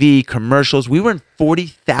on TV, commercials. We were in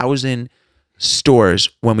 40,000 stores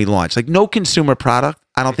when we launched. Like, no consumer product,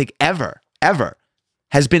 I don't think ever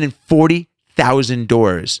has been in 40,000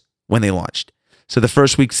 doors when they launched. So the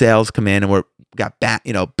first week sales come in, and got back,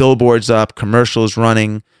 billboards up, commercials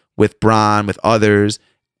running with Bron, with others.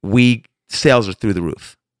 Sales are through the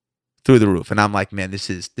roof. And I'm like, man, this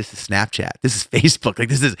is Snapchat. This is Facebook. Like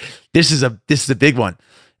this is a big one.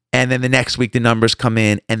 And then the next week the numbers come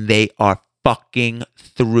in and they are fucking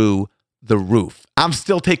through the roof. I'm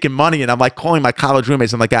still taking money, and I'm like calling my college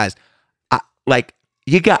roommates. I'm like, guys, I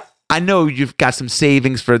know you've got some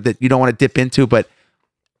savings for that you don't want to dip into, but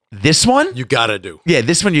this one you gotta do. Yeah,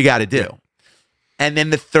 this one you gotta do. Yeah. And then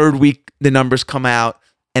the third week the numbers come out,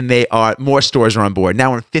 and more stores are on board.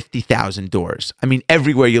 Now we're in 50,000 doors. I mean,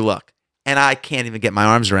 everywhere you look. And I can't even get my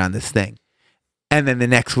arms around this thing. And then the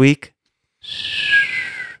next week,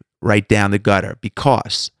 right down the gutter,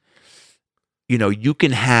 because, you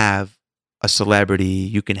can have a celebrity,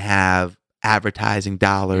 you can have advertising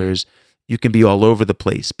dollars, you can be all over the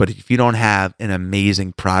place. But if you don't have an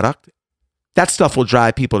amazing product, that stuff will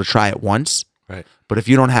drive people to try it once. Right. But if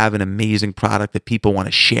you don't have an amazing product that people want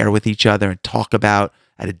to share with each other and talk about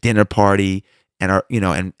at a dinner party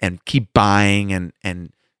and keep buying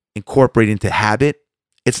and incorporate into habit,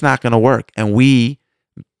 it's not going to work. And we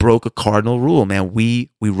broke a cardinal rule, man. We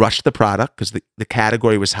rushed the product because the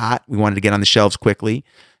category was hot. We wanted to get on the shelves quickly.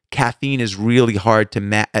 Caffeine is really hard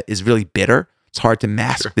to is really bitter. It's hard to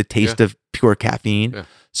mask the taste of pure caffeine. Yeah.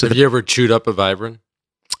 So have you ever chewed up a Vibrant?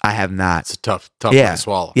 I have not. It's a tough one to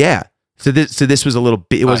swallow. Yeah. So this was a little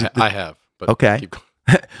bit. I have. But okay.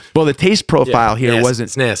 Well, the taste profile here wasn't.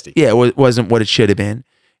 It's nasty. Yeah, it wasn't what it should have been,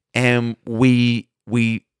 and we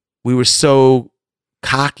were so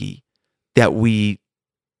cocky that we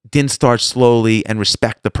didn't start slowly and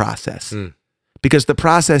respect the process, because the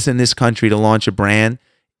process in this country to launch a brand,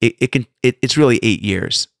 it's really 8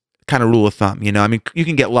 years, kind of rule of thumb. I mean, you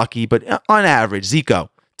can get lucky, but on average, Zico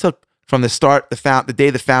took from the start, the day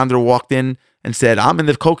the founder walked in and said, "I'm in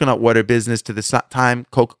the coconut water business," to the time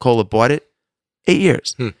Coca-Cola bought it. 8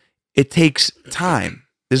 years. It takes time.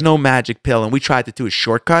 There's no magic pill. And we tried to do a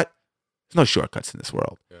shortcut. There's no shortcuts in this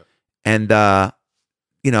world. Yeah. And, I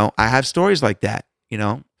have stories like that,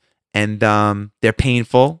 and they're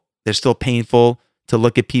painful. They're still painful to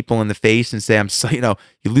look at people in the face and say, I'm so,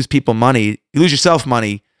 you lose people money, you lose yourself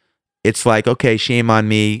money. It's like, okay, shame on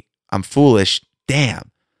me. I'm foolish. Damn.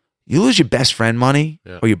 You lose your best friend money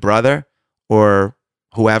or your brother or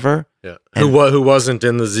whoever. Yeah, who wasn't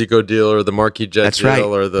in the Zico deal or the Marquis Jet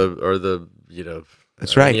deal or the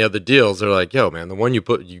that's right. Any other deals? They're like, yo, man, the one you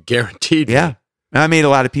guaranteed. Yeah, I made a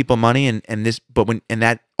lot of people money, and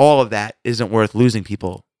all of that isn't worth losing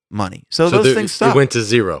people money. So those things suck. It went to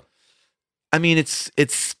zero. I mean,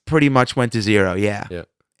 it's pretty much went to zero. Yeah. Yeah.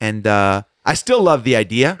 And I still love the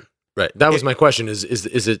idea. Right. That was my question. Is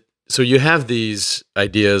it so? You have these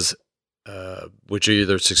ideas, which are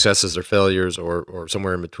either successes or failures or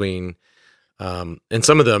somewhere in between. And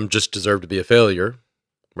some of them just deserve to be a failure,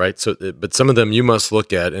 right? So, but some of them you must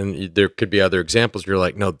look at, and there could be other examples where you're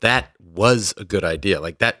like, no, that was a good idea.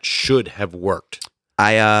 Like that should have worked.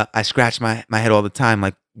 I scratch my head all the time.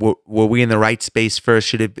 Like, were we in the right space first?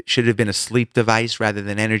 Should have been a sleep device rather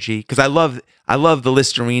than energy? Because I love the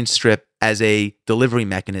Listerine strip as a delivery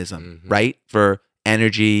mechanism, right? For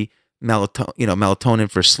energy,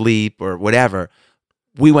 melatonin for sleep or whatever.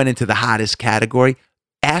 We went into the hottest category.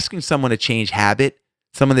 Asking someone to change habit,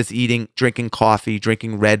 someone that's drinking coffee,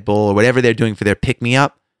 drinking Red Bull, or whatever they're doing for their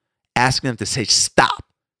pick-me-up, asking them to say, stop,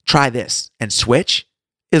 try this, and switch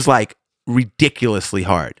is like ridiculously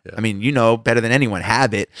hard. Yeah. I mean, better than anyone,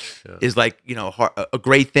 habit is like, a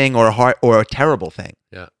great thing or a terrible thing.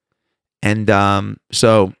 Yeah. And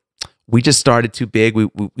so we just started too big.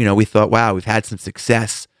 We thought, wow, we've had some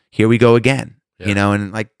success. Here we go again. Yeah.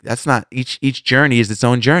 And like that's not each journey is its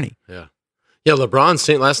own journey. Yeah. Yeah,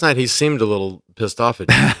 LeBron last night. He seemed a little pissed off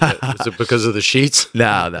at you. Is it because of the sheets?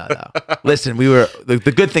 No. Listen,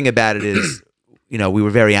 the good thing about it is, we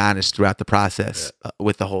were very honest throughout the process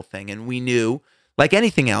with the whole thing, and we knew, like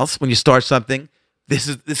anything else, when you start something, this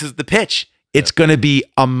is the pitch. It's going to be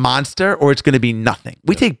a monster or it's going to be nothing.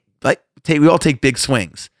 We we all take big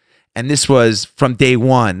swings, and this was from day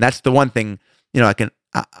one. That's the one thing I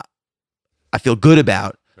feel good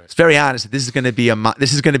about. Right. It's very honest. This is going to be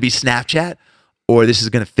Snapchat. Or this is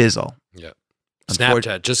going to fizzle. Yeah.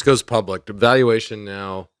 Snapchat just goes public. The valuation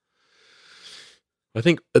now, I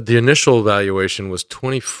think the initial valuation was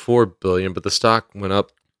 $24 billion, but the stock went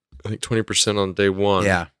up, I think 20% on day one.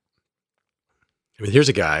 Yeah. I mean, here's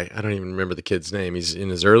a guy, I don't even remember the kid's name. He's in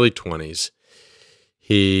his early 20s.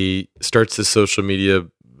 He starts this social media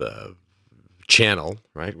channel,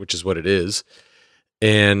 right, which is what it is.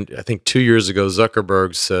 And I think 2 years ago,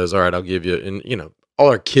 Zuckerberg says, all right, I'll give you, and all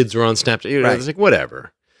our kids were on Snapchat. Right. It's like,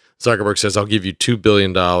 whatever. Zuckerberg says, I'll give you $2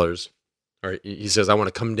 billion. Or he says, I want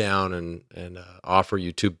to come down and offer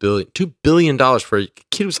you $2 billion for a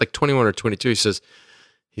kid who's like 21 or 22.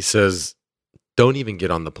 He says, don't even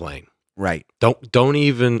get on the plane. Right. Don't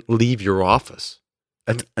even leave your office.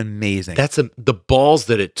 That's amazing. That's the balls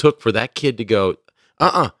that it took for that kid to go,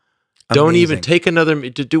 don't even take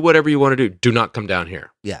to do whatever you want to do. Do not come down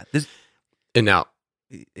here. Yeah. And now,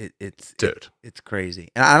 it's crazy.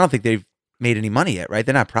 And I don't think they've made any money yet, right?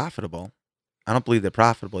 They're not profitable. I don't believe they're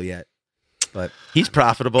profitable yet. But he's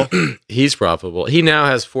profitable. He's profitable. He now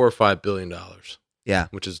has $4 or $5 billion. Yeah.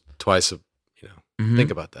 Which is twice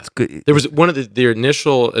think about that. It's good. There was one of the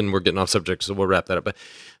initial, and we're getting off subject, so we'll wrap that up. But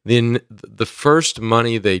the first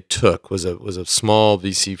money they took was a small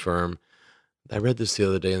VC firm. I read this the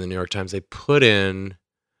other day in the New York Times. They put in,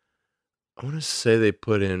 I want to say they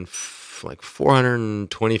put in like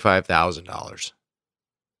 $425,000.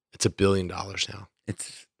 It's $1 billion now.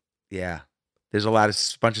 There's a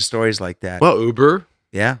bunch of stories like that. Well, Uber,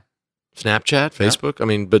 yeah, Snapchat, Facebook. Yeah. I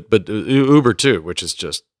mean, but Uber too, which is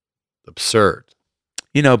just absurd.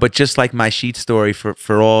 But just like my sheet story,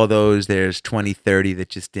 for all those, there's 20, 30 that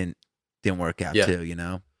just didn't work out too.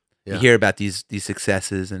 You hear about these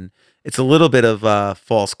successes, and it's a little bit of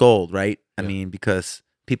false gold, right? I mean, because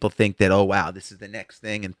people think that, oh wow, this is the next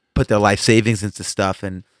thing, and put their life savings into stuff,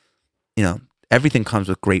 and everything comes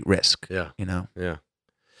with great risk. Yeah. Yeah.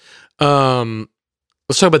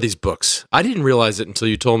 Let's talk about these books. I didn't realize it until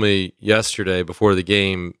you told me yesterday before the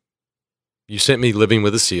game. You sent me Living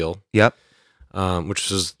with a Seal. Yep.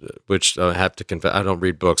 Which I have to confess, I don't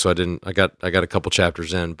read books, so I didn't. I got a couple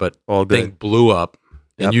chapters in, but all good. Thing blew up,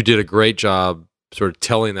 and Yep. you did a great job sort of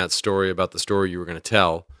telling that story about the story you were going to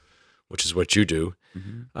tell, which is what you do.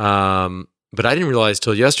 Mm-hmm. But I didn't realize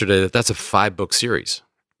till yesterday that that's a 5-book series.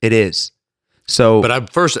 It is. So,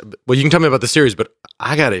 but you can tell me about the series, but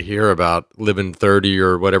I got to hear about living 30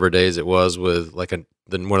 or whatever days it was with like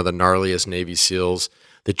one of the gnarliest Navy SEALs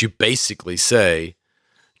that you basically say,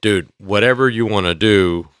 dude, whatever you want to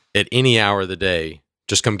do at any hour of the day,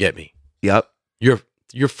 just come get me. Yep.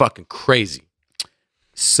 You're fucking crazy.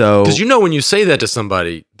 So, because when you say that to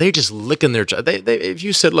somebody, they just licking their chops. They if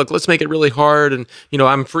you said, look, let's make it really hard, and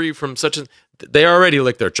I'm free from they already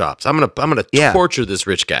lick their chops. I'm gonna torture this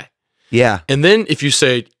rich guy. Yeah. And then if you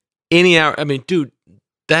say any hour, I mean, dude,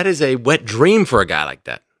 that is a wet dream for a guy like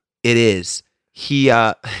that. It is.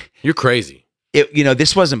 You're crazy.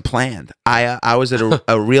 This wasn't planned. I was at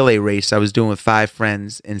a relay race I was doing with 5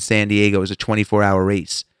 friends in San Diego. It was a 24-hour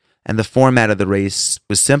race. And the format of the race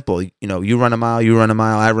was simple. You run a mile,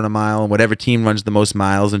 I run a mile, and whatever team runs the most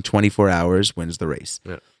miles in 24 hours wins the race.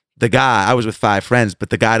 Yeah. The guy, I was with 5 friends, but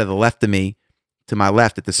the guy to the left of me, to my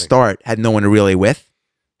left at the start, had no one to relay with,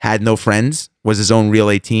 had no friends, was his own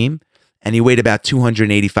relay team, and he weighed about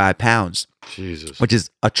 285 pounds. Jesus. Which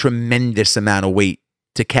is a tremendous amount of weight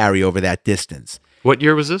to carry over that distance. What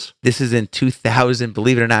year was this? This is in 2000.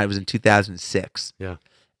 Believe it or not, it was in 2006. Yeah.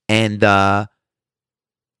 And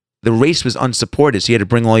the race was unsupported, so you had to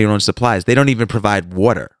bring all your own supplies. They don't even provide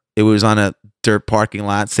water. It was on a dirt parking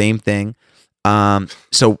lot, same thing.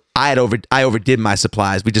 So I overdid my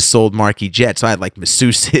supplies. We just sold Marquis Jet, so I had like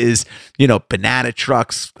masseuses, banana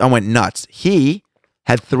trucks. I went nuts. He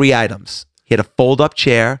had 3 items. He had a fold-up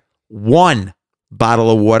chair, 1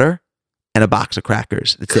 bottle of water, and a box of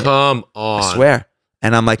crackers. That's it. Come on. I swear.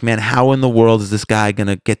 And I'm like, man, how in the world is this guy going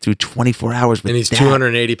to get through 24 hours with And he's that?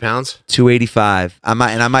 280 pounds? 285.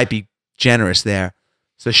 I might be generous there.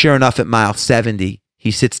 So sure enough, at mile 70, he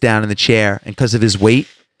sits down in the chair, and because of his weight,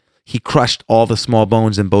 he crushed all the small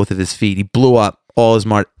bones in both of his feet. He blew up all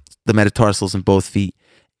the metatarsals in both feet.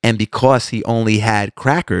 And because he only had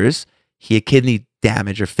crackers, he had kidney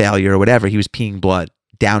damage or failure or whatever. He was peeing blood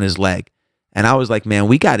down his leg. And I was like, man,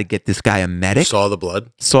 we got to get this guy a medic. Saw the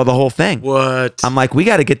blood? Saw the whole thing. What? I'm like, we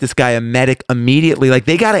got to get this guy a medic immediately. Like,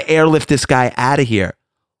 they got to airlift this guy out of here.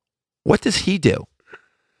 What does he do?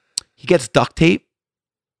 He gets duct tapes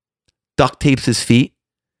his feet,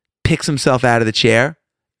 picks himself out of the chair,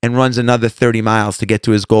 and runs another 30 miles to get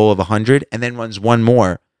to his goal of 100, and then runs 1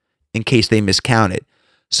 more in case they miscounted.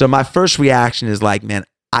 So my first reaction is like, man,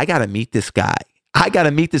 I got to meet this guy.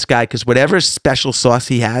 Because whatever special sauce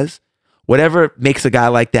he has, whatever makes a guy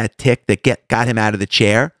like that tick that got him out of the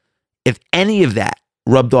chair, if any of that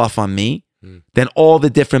rubbed off on me, then all the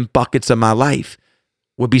different buckets of my life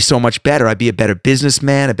would be so much better. I'd be a better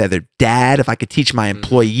businessman, a better dad, if I could teach my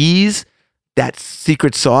employees that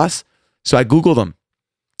secret sauce. So I Googled him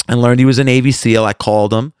and learned he was a Navy SEAL. I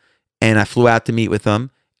called him and I flew out to meet with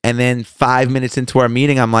him. And then 5 minutes into our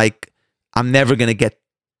meeting, I'm like, I'm never going to get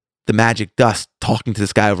the magic dust talking to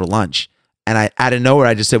this guy over lunch. And I, out of nowhere,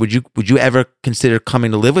 I just said, would you ever consider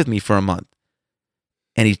coming to live with me for a month?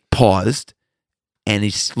 And he paused and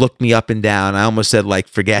he looked me up and down. I almost said, like,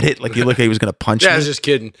 forget it. Like, he looked like he was going to punch me. I was just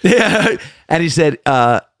kidding. Yeah. And he said,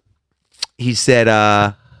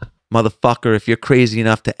 motherfucker, if you're crazy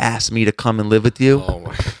enough to ask me to come and live with you,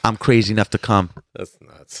 I'm crazy enough to come. That's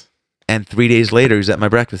nuts. And 3 days later, he was at my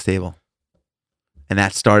breakfast table. And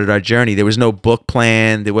that started our journey. There was no book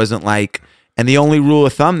plan. There wasn't like, and the only rule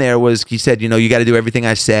of thumb there was, he said, you got to do everything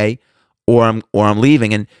I say or I'm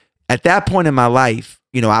leaving. And at that point in my life,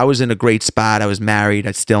 I was in a great spot. I was married.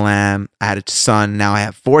 I still am. I had a son. Now I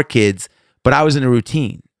have 4 kids, but I was in a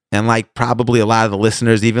routine. And like probably a lot of the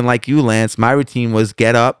listeners, even like you, Lance, my routine was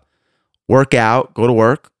get up, work out, go to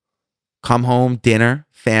work, come home, dinner,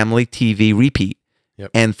 family, TV, repeat.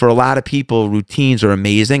 Yep. And for a lot of people, routines are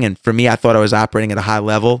amazing. And for me, I thought I was operating at a high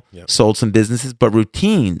level, sold some businesses, but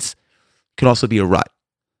routines can also be a rut.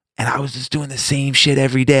 And I was just doing the same shit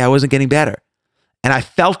every day. I wasn't getting better. And I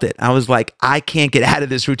felt it. I was like, I can't get out of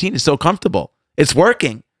this routine. It's so comfortable. It's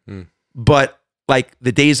working. But like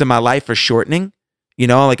the days of my life are shortening.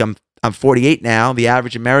 Like I'm 48 now. The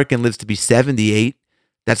average American lives to be 78.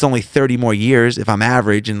 That's only 30 more years if I'm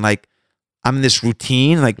average. And like I'm in this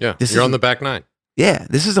routine. Like you're on the back nine. Yeah,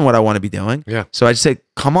 this isn't what I want to be doing. Yeah. So I just said,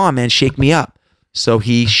 come on, man, shake me up. So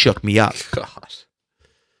he shook me up. God.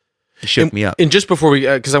 He shook me up. And just before we,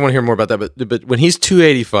 because I want to hear more about that, but when he's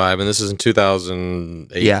 285, and this is in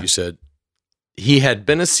 2008, you said, he had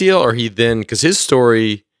been a SEAL, or he then, because his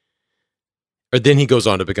story, or then he goes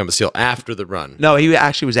on to become a SEAL after the run. No, he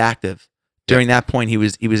actually was active. During that point, he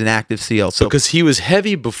was an active SEAL. So because he was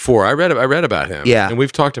heavy before, I read about him. Yeah. And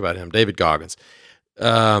we've talked about him, David Goggins.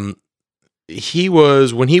 He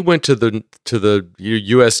was, when he went to the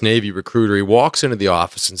U.S. Navy recruiter, he walks into the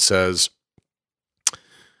office and says,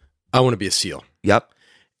 I want to be a SEAL. Yep.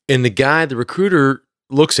 And the recruiter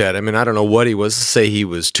looks at him, and I don't know what he was, say he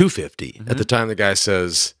was 250. Mm-hmm. At the time, the guy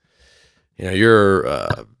says, you're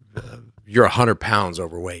 100 pounds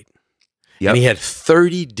overweight. Yep. And he had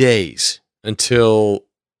 30 days until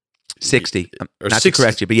 60. Or not 60, to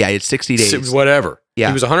correct you, but yeah, it's 60 days. Whatever. Yeah.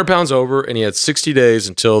 He was 100 pounds over, and he had 60 days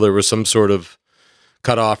until there was some sort of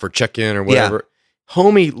cutoff or check-in or whatever. Yeah.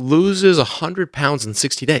 Homie loses 100 pounds in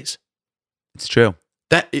 60 days. It's true.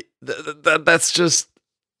 That's just...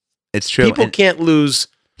 It's true. People can't lose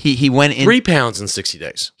he went in 3 pounds in 60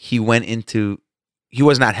 days. He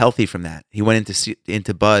was not healthy from that. He went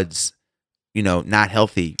into buds, not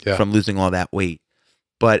healthy from losing all that weight.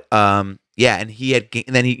 But and he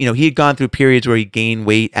had gone through periods where he gained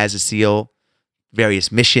weight as a SEAL,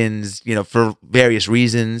 various missions, for various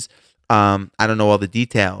reasons. I don't know all the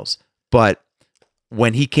details, but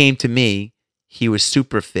when he came to me, he was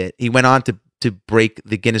super fit. He went on to break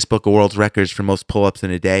the Guinness Book of World Records for most pull-ups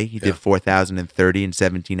in a day. He did 4,030 in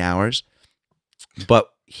 17 hours.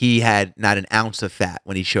 But he had not an ounce of fat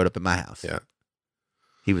when he showed up at my house. Yeah.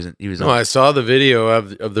 He was. I saw the video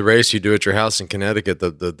of the race you do at your house in Connecticut,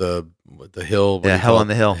 the hill. Yeah, Hell on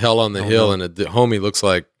the Hill. Hell on the Hill, and the homie looks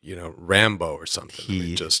like, Rambo or something.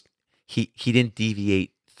 He didn't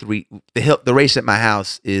deviate the race at my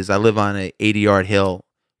house is, I live on a 80-yard hill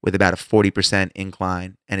with about a 40%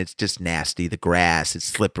 incline, and it's just nasty. The grass, it's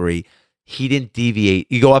slippery. He didn't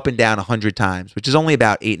deviate. You go up and down 100 times, which is only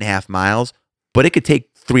about 8.5 miles, but it could take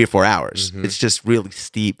 3 or 4 hours. Mm-hmm. It's just really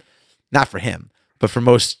steep. Not for him, but for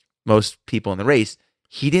most people in the race.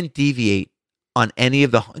 He didn't deviate on any of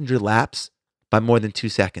the 100 laps by more than 2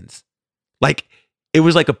 seconds. Like, it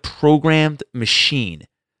was like a programmed machine.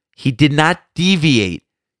 He did not deviate.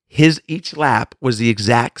 Each lap was the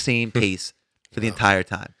exact same pace for the entire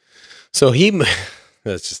time. So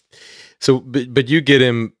but you get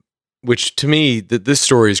him, which to me, this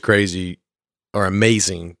story is crazy or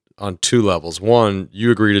amazing on 2 levels. One,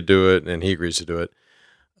 you agree to do it and he agrees to do it.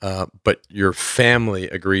 But your family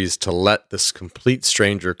agrees to let this complete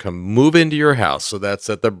stranger come move into your house. So that's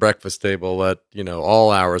at the breakfast table at,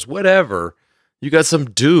 all hours, whatever. You got some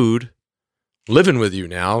dude living with you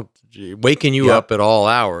now, waking you up at all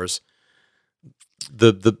hours.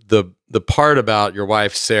 The part about your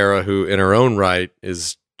wife, Sarah, who in her own right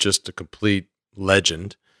is just a complete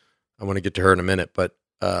legend. I want to get to her in a minute, but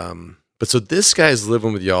so this guy's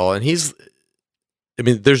living with y'all, and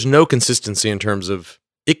there's no consistency in terms of,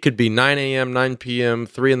 it could be 9 a.m., 9 p.m.,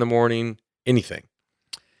 3 in the morning, anything.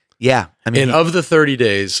 Yeah. And of the 30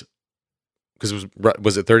 days, because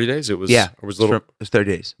was it 30 days? It was, yeah. Or was it was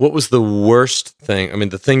 30 days. What was the worst thing?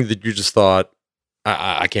 The thing that you just thought,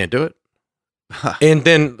 I can't do it. And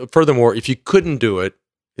then furthermore, if you couldn't do it,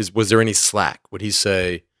 was there any slack? Would he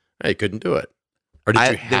say, hey, couldn't do it? Or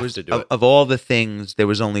did you have to do it? Of all the things, there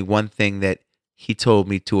was only one thing that he told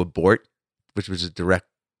me to abort, which was a direct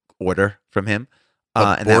order from him.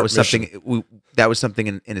 And that was something.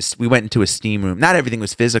 We went into a steam room. Not everything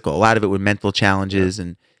was physical. A lot of it were mental challenges,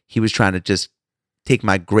 and he was trying to just take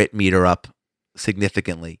my grit meter up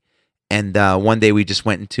significantly. And one day we just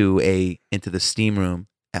went into the steam room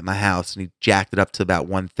at my house, and he jacked it up to about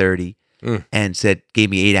 130, and gave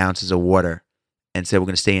me 8 ounces of water, and said we're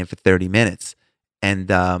going to stay in for 30 minutes.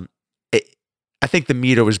 And I think the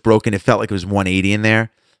meter was broken. It felt like it was 180 in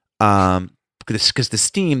there. Because the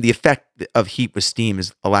steam, the effect of heat with steam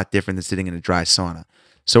is a lot different than sitting in a dry sauna.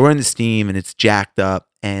 So we're in the steam and it's jacked up,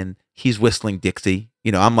 and he's whistling Dixie.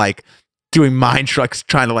 I'm like doing mind trucks,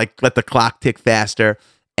 trying to like let the clock tick faster.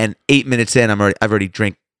 And 8 minutes in, I've already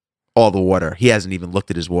drank all the water. He hasn't even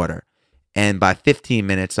looked at his water. And by 15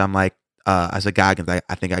 minutes, I'm like, I said, Goggins,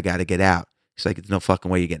 I think I got to get out. He's like, there's no fucking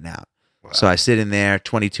way you're getting out. Wow. So I sit in there,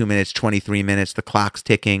 22 minutes, 23 minutes, the clock's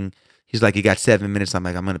ticking. He's like, you got 7 minutes. I'm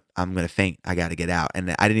like, I'm gonna faint. I got to get out.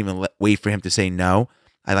 And I didn't even wait for him to say no.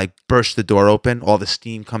 I like burst the door open. All the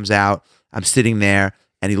steam comes out. I'm sitting there,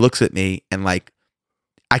 and he looks at me, and like,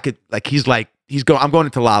 I'm going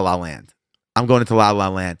into La La Land. I'm going into La La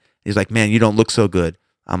Land. He's like, man, you don't look so good.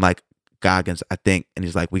 I'm like, Goggins, I think. And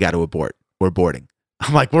he's like, we got to abort. We're aborting.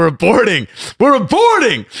 I'm like, we're aborting. We're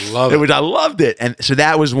aborting. Love it. Which I loved it. And so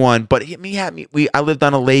that was one. But I lived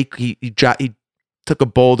on a lake. He took a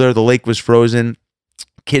boulder. The lake was frozen.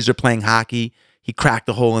 Kids are playing hockey. He cracked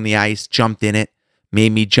a hole in the ice, jumped in it,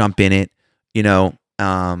 made me jump in it.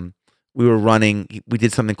 We were running. We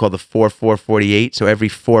did something called the 4-4-48. So every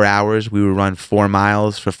 4 hours, we would run 4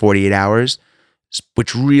 miles for 48 hours,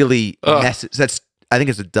 which really messes. I think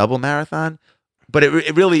it's a double marathon, but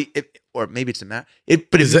it really, or maybe it's a marathon.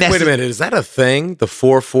 Wait a minute. Is that a thing? The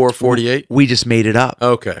 4-4-48? We just made it up.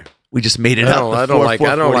 Okay. We just made it up. I don't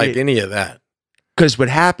like any of that. Because what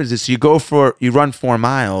happens is you run 4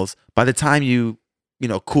 miles. By the time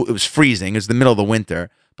cool, it was freezing. It was the middle of the winter.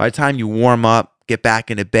 By the time you warm up, get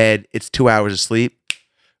back into bed, it's 2 hours of sleep.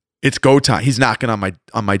 It's go time. He's knocking on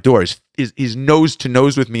my door. He's nose to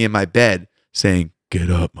nose with me in my bed, saying, "Get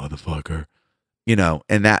up, motherfucker."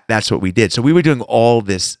 And that's what we did. So we were doing all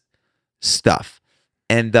this stuff,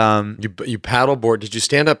 and you paddleboard. Did you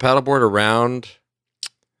stand up paddleboard around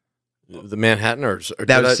the Manhattan, or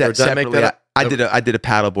that was separately? I did a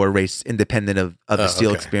paddleboard race independent of the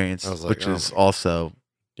Steel Experience, which is also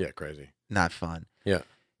crazy, not fun. Yeah.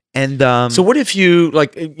 And so what if you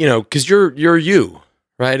because you're you,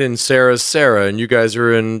 right? And Sarah's Sarah, and you guys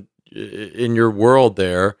are in your world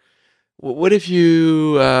there. What if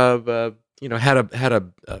you had a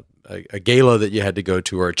gala that you had to go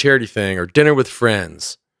to, or a charity thing, or dinner with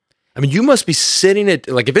friends? I mean, you must be sitting at,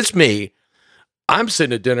 like, if it's me, I'm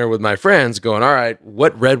sitting at dinner with my friends going, all right,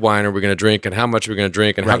 what red wine are we going to drink, and how much are we going to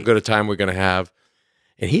drink, and how good a time we're going to have?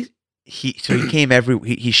 And he came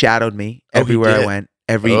he shadowed me everywhere I went,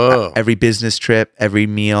 every business trip, every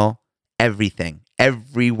meal, everything,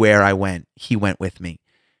 everywhere I went, he went with me.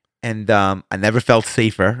 And I never felt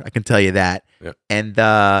safer, I can tell you that. Yeah. And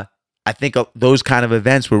I think those kind of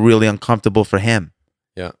events were really uncomfortable for him.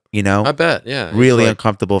 Yeah. I bet. Yeah. Really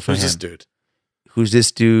uncomfortable for him. Who's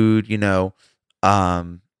this dude? When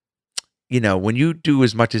you do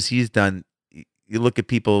as much as he's done, you look at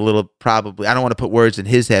people a little, probably, I don't want to put words in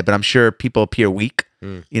his head, but I'm sure people appear weak.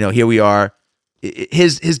 Here we are.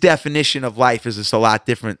 His definition of life is just a lot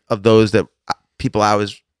different of those that people I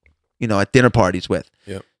was, at dinner parties with.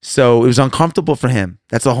 Yep. So it was uncomfortable for him.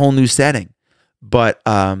 That's a whole new setting. But,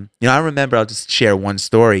 I remember, I'll just share one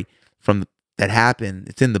story that happened.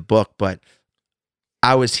 It's in the book, but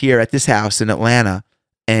I was here at this house in Atlanta,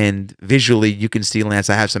 and visually you can see, Lance,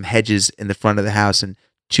 I have some hedges in the front of the house, and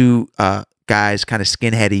two guys, kind of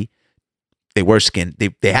skinheady. They were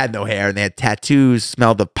they had no hair, and they had tattoos,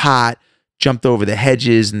 smelled the pot, jumped over the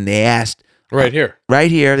hedges, and they asked, Right here.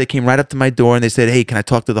 They came right up to my door, and they said, hey, can I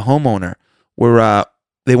talk to the homeowner?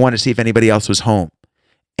 They wanted to see if anybody else was home.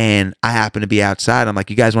 And I happened to be outside. I'm like,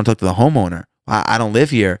 you guys want to talk to the homeowner? I don't live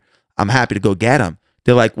here. I'm happy to go get him.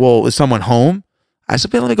 They're like, well, is someone home? I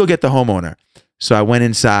said, let me go get the homeowner. So I went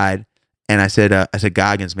inside, and I said,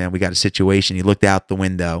 Goggins, man, we got a situation. He looked out the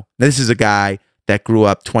window. Now, this is a guy that grew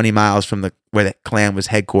up 20 miles from where the Klan was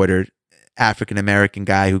headquartered, African-American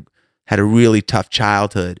guy who had a really tough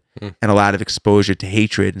childhood and a lot of exposure to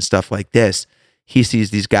hatred and stuff like this. He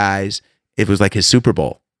sees these guys. It was like his Super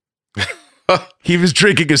Bowl. He was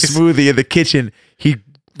drinking a smoothie in the kitchen. He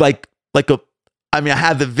I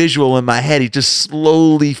had the visual in my head. He just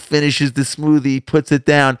slowly finishes the smoothie, puts it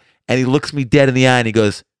down, and he looks me dead in the eye and he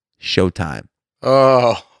goes, showtime.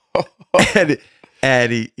 Oh. And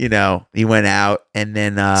And he went out, and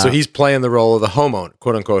then so he's playing the role of the homeowner,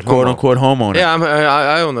 quote unquote homeowner. Yeah,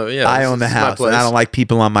 I own the house, and I don't like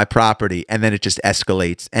people on my property. And then it just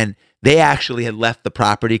escalates. And they actually had left the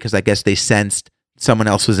property because I guess they sensed someone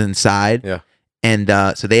else was inside. Yeah, and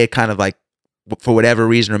so they had kind of like, for whatever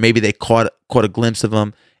reason, or maybe they caught a glimpse of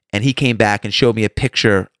him. And he came back and showed me a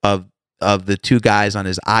picture of the two guys on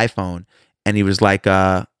his iPhone. And he was like,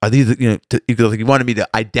 are these, he wanted me to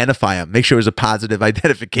identify him, make sure it was a positive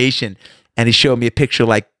identification. And he showed me a picture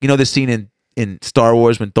like, the scene in Star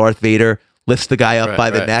Wars when Darth Vader lifts the guy up by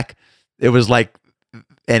the neck. It was like,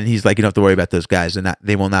 and he's like, you don't have to worry about those guys.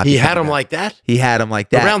 They will not. He had him like that? He had him like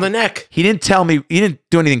that. Around the neck. He didn't tell me, he didn't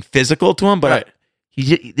do anything physical to him, but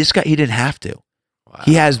this guy, he didn't have to. Wow.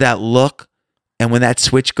 He has that look. And when that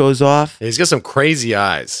switch goes off, he's got some crazy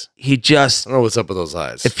eyes. I don't know what's up with those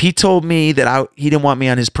eyes. If he told me that he didn't want me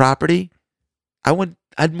on his property, I'd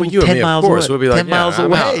move 10 miles away. We'll be like, 10 miles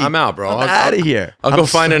away. I'm out, bro. I'm out of here. I'll go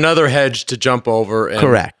find another hedge to jump over. And,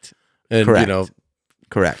 Correct. And,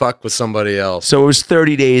 Correct. Fuck with somebody else. So it was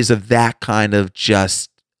 30 days of that kind of just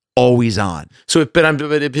always on. So, but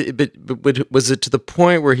was it to the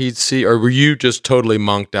point where he'd see, or were you just totally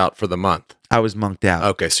monked out for the month? I was monked out.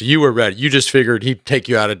 Okay, so you were ready. You just figured he'd take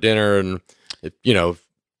you out to dinner, and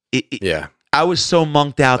yeah. I was so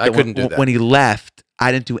monked out that, when he left,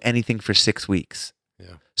 I didn't do anything for 6 weeks.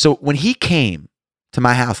 Yeah. So when he came to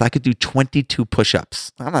my house, I could do 22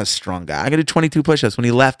 push-ups. I'm not a strong guy. I could do 22 push-ups. When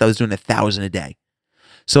he left, I was doing 1,000 a day.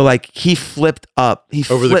 So like he flipped up.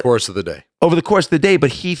 Over the course of the day. Over the course of the day,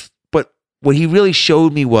 but what he really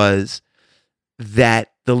showed me was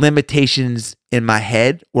that the limitations in my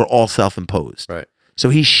head were all self-imposed. Right. So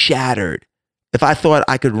he shattered. If I thought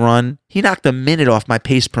I could run, he knocked a minute off my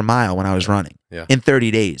pace per mile when I was running in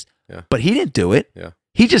 30 days. Yeah. But he didn't do it. Yeah.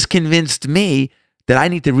 He just convinced me that I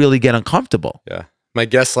need to really get uncomfortable. Yeah. My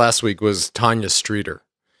guest last week was Tanya Streeter,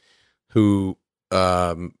 who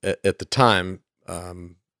at the time,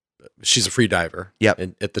 she's a free diver. Yep.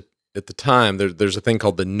 And at the time, there's a thing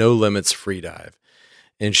called the No Limits free dive.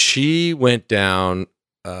 And she went down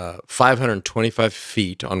 525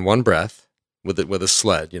 feet on one breath with a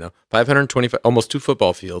sled, 525, almost 2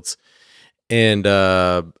 football fields. And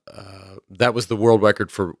that was the world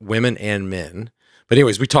record for women and men. But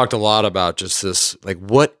anyways, we talked a lot about just this, like,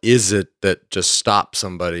 what is it that just stops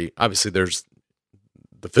somebody? Obviously, there's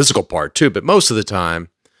the physical part too, but most of the time,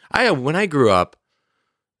 when I grew up,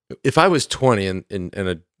 if I was 20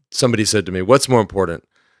 and somebody said to me, what's more important,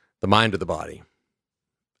 the mind or the body?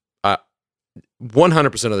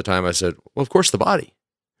 100% of the time I said, well, of course the body.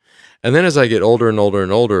 And then as I get older and older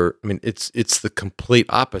and older, I mean, it's the complete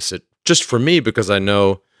opposite, just for me, because I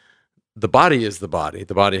know the body is the body.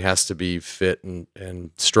 The body has to be fit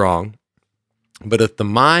and strong. But if the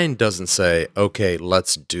mind doesn't say, okay,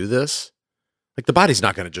 let's do this, like the body's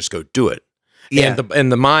not going to just go do it. Yeah.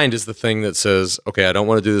 And the mind is the thing that says, okay, I don't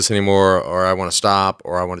want to do this anymore, or I want to stop,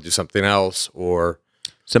 or I want to do something else, or.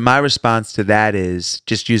 So my response to that is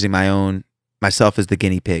just using myself as the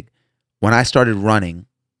guinea pig. When I started running,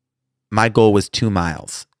 my goal was 2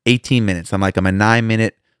 miles, 18 minutes. I'm a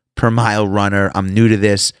 9-minute per mile runner. I'm new to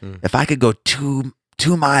this. If I could go 2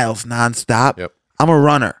 miles nonstop, I'm a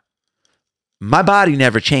runner. My body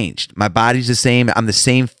never changed. My body's the same. I'm the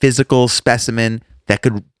same physical specimen that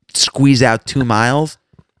could squeeze out 2 miles.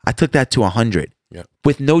 I took that to 100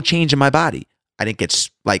 with no change in my body. I didn't get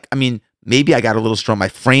maybe I got a little strong. My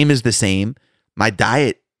frame is the same. My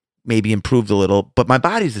diet maybe improved a little, but my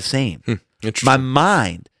body's the same. My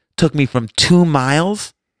mind took me from 2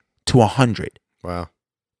 miles to 100. Wow.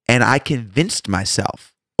 And I convinced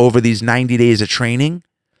myself over these 90 days of training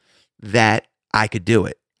that I could do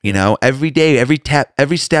it. Every day,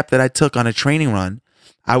 every step that I took on a training run,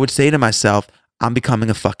 I would say to myself, I'm becoming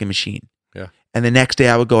a fucking machine. Yeah. And the next day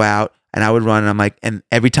I would go out and I would run, and I'm like, and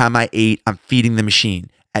every time I ate, I'm feeding the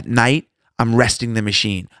machine. At night, I'm resting the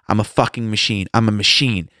machine. I'm a fucking machine. I'm a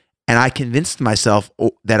machine. And I convinced myself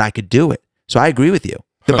that I could do it. So I agree with you.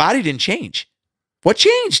 The body didn't change. What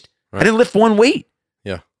changed? Right. I didn't lift one weight.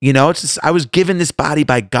 Yeah. It's just, I was given this body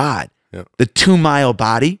by God. Yeah. The 2 mile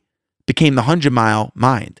body became the 100 mile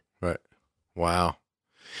mind. Right. Wow.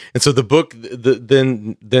 And so the book,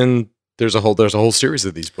 then there's a whole series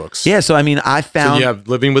of these books. Yeah. So I found. So you have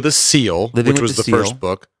Living with a Seal, which was the first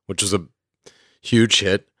book, which was a huge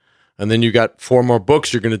hit. And then you got 4 more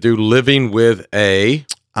books you're going to do. Living with a.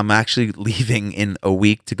 I'm actually leaving in a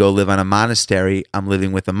week to go live on a monastery. I'm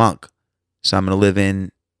living with a monk. So I'm going to live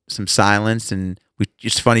in some silence. And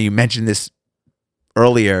it's funny, you mentioned this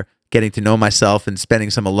earlier, getting to know myself and spending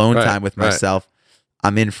some alone time with myself.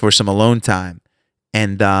 I'm in for some alone time.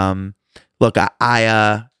 And look,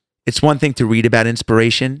 it's one thing to read about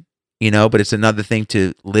inspiration, but it's another thing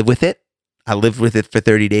to live with it. I lived with it for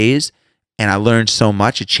 30 days and I learned so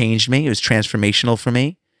much. It changed me. It was transformational for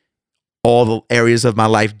me. All the areas of my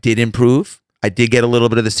life did improve. I did get a little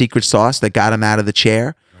bit of the secret sauce that got him out of the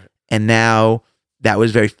chair. Right. And now that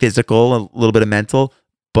was very physical, a little bit of mental,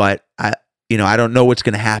 but I don't know what's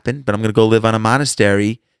going to happen, but I'm going to go live on a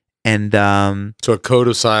monastery. And so a code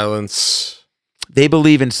of silence. They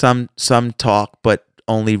believe in some talk, but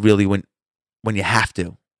only really when you have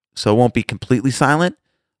to. So it won't be completely silent,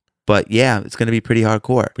 but yeah, it's going to be pretty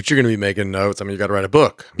hardcore. But you're going to be making notes. I mean, you got to write a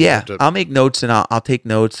book. Yeah, I'll make notes and I'll take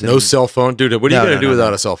notes. No cell phone, dude. What are you going to do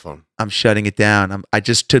without a cell phone? I'm shutting it down. I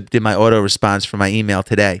just did my auto response for my email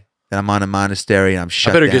today that I'm on a monastery and I'm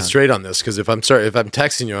shut down. I better get straight on this because if I'm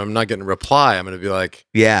texting you, I'm not getting a reply. I'm going to be like,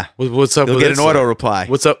 yeah, what's up? You'll get an auto reply.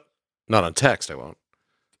 What's up? Not on text. I won't.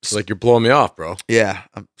 It's like you're blowing me off, bro. Yeah.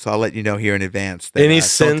 So I'll let you know here in advance. That, any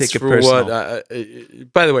sense for personal.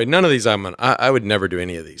 What? By the way, none of these I would never do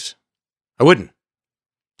any of these. I wouldn't.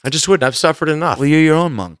 I just wouldn't. I've suffered enough. Well, you're your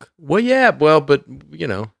own monk. Well, yeah. Well, but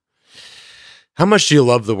how much do you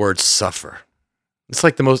love the word suffer? It's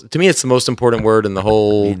like to me, it's the most important word in the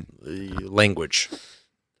whole language.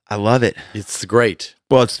 I love it. It's great.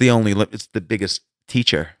 Well, it's the biggest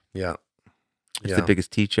teacher. Yeah. It's the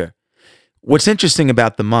biggest teacher. What's interesting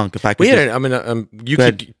about the monk, if I could you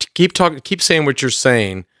could keep saying what you're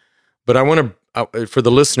saying, but I want to, for the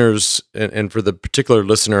listeners and for the particular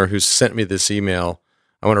listener who sent me this email,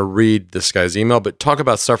 I want to read this guy's email, but talk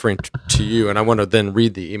about suffering to you, and I want to then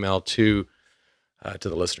read the email to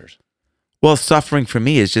the listeners. Well, suffering for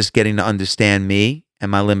me is just getting to understand me and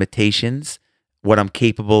my limitations, what I'm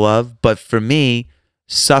capable of. But for me,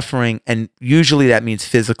 suffering, and usually that means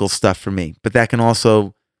physical stuff for me, but that can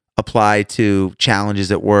also apply to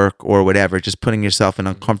challenges at work or whatever, just putting yourself in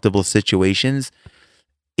uncomfortable situations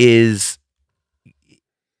is,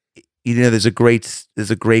 there's a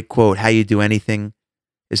great quote, how you do anything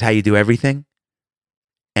is how you do everything.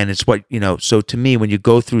 And it's what, so to me, when you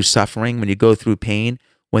go through suffering, when you go through pain,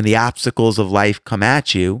 when the obstacles of life come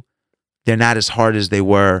at you, they're not as hard as they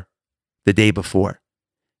were the day before.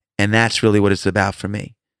 And that's really what it's about for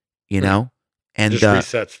me, And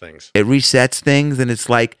just resets things. It resets things, and it's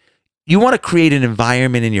like you want to create an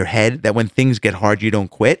environment in your head that when things get hard, you don't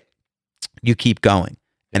quit. You keep going,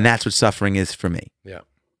 and that's what suffering is for me. Yeah.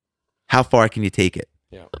 How far can you take it?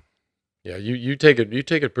 Yeah. Yeah. You take it. You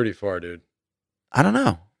take it pretty far, dude. I don't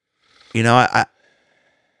know.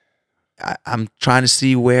 I'm trying to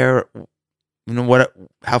see where,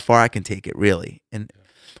 how far I can take it, really. And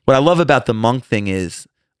what I love about the monk thing is,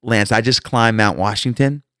 Lance, I just climbed Mount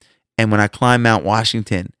Washington. And when I climbed Mount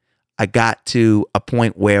Washington, I got to a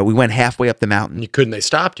point where we went halfway up the mountain. They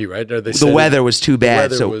stopped you, right? The weather was too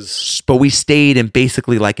bad. But we stayed in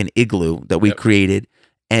basically like an igloo that we created.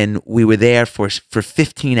 And we were there for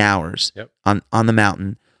 15 hours on the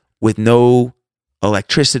mountain with no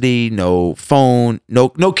electricity, no phone, no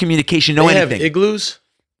communication, no anything. They have igloos?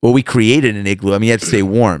 Well, we created an igloo. I mean, you had to stay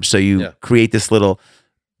warm. So you create this little,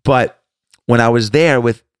 but when I was there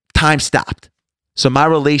time stopped. So my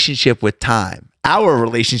relationship with time, our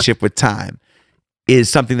relationship with time is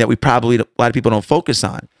something that a lot of people don't focus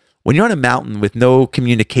on. When you're on a mountain with no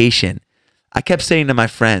communication, I kept saying to my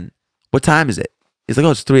friend, what time is it? He's like,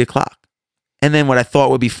 oh, it's 3:00. And then what I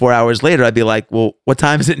thought would be 4 hours later, I'd be like, well, what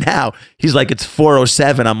time is it now? He's like, it's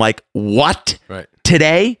 4:07. I'm like, what? Right.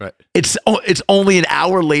 Today? Right. It's only an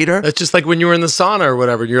hour later. That's just like when you were in the sauna or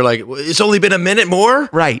whatever. You're like, it's only been a minute more?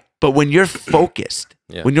 Right. But when you're focused,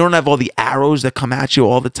 when you don't have all the arrows that come at you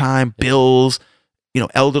all the time, bills,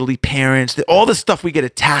 elderly parents, all the stuff we get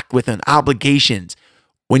attacked with and obligations,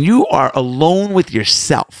 when you are alone with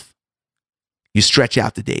yourself, you stretch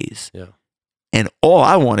out the days. Yeah. And all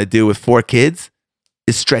I want to do with 4 kids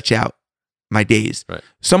is stretch out my days. Right.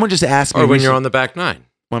 Someone just asked me. Or when you're on the back nine.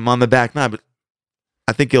 When I'm on the back nine, but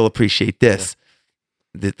I think you'll appreciate this.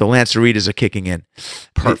 Yeah. The Lanceritas are kicking in.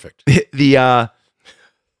 Perfect.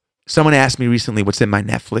 Someone asked me recently what's in my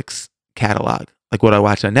Netflix catalog, like what I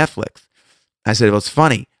watch on Netflix. I said, well, it's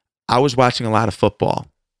funny. I was watching a lot of football.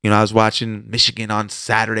 I was watching Michigan on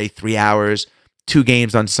Saturday, 3 hours, 2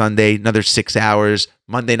 games on Sunday, another 6 hours,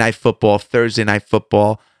 Monday night football, Thursday night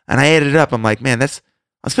football. And I added it up. I'm like, man,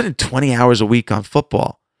 I'm spending 20 hours a week on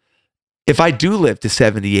football. If I do live to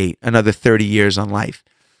 78, another 30 years on life,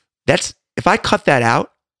 if I cut that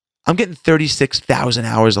out, I'm getting 36,000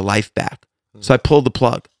 hours of life back. So I pulled the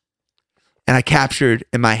plug and I captured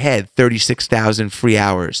in my head 36,000 free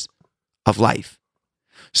hours of life.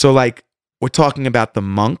 So like we're talking about the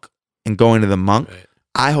monk and going to the monk. Right.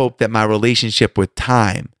 I hope that my relationship with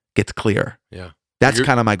time gets clear. Yeah. That's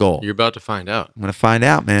kind of my goal. You're about to find out. I'm going to find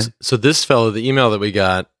out, man. So this fellow, the email that we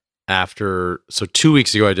got after, so 2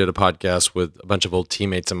 weeks ago, I did a podcast with a bunch of old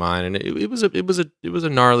teammates of mine, and it was a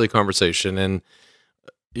gnarly conversation, and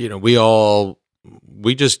we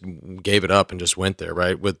just gave it up and just went there,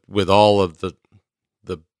 right? With all of the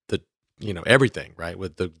everything, right?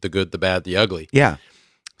 With the good, the bad, the ugly. Yeah.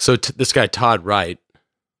 So this guy Todd Wright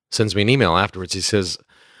sends me an email afterwards. He says,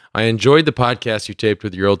 I enjoyed the podcast you taped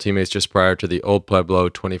with your old teammates just prior to the Old Pueblo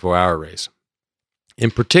 24-hour race.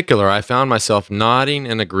 In particular, I found myself nodding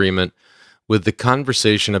in agreement with the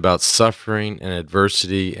conversation about suffering and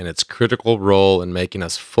adversity and its critical role in making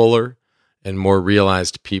us fuller and more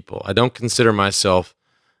realized people. I don't consider myself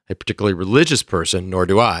a particularly religious person, nor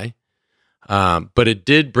do I, but it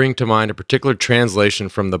did bring to mind a particular translation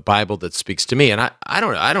from the Bible that speaks to me. And I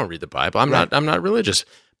don't read the Bible. I'm not religious.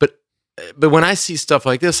 But when I see stuff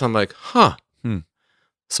like this, I'm like, huh.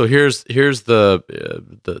 So here's the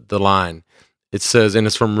line. It says, and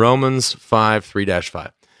it's from Romans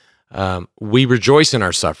 5:3-5. We rejoice in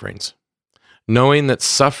our sufferings, knowing that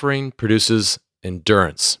suffering produces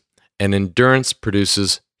endurance, and endurance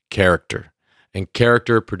produces character, and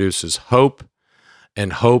character produces hope,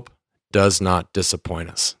 and hope does not disappoint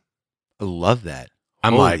us. I love that.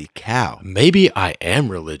 I'm Holy like, cow. Maybe I am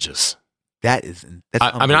religious. That's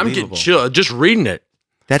I mean, I'm getting chill just reading it.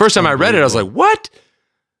 That's First time I read it, I was like, what?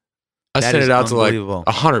 I sent it out to like unbelievable.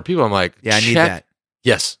 100 people. I'm like, Yeah, I need check. that.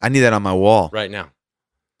 Yes, I need that on my wall. right now.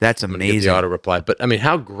 That's I'm gonna get amazing. the auto reply. But I mean,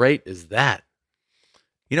 how great is that?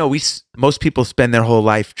 Most people spend their whole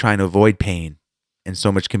life trying to avoid pain, and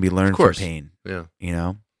so much can be learned from course. pain. Yeah,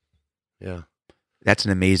 yeah. That's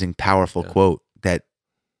an amazing, powerful Yeah. quote that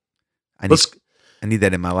I need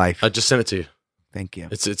that in my life. I just sent it to you. Thank you.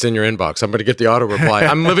 It's in your inbox. I'm going to get the auto reply.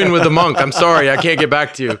 I'm living with a monk. I'm sorry. I can't get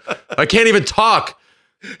back to you. I can't even talk.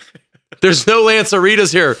 There's no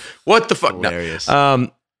Lanceritas here. What the fuck? Hilarious.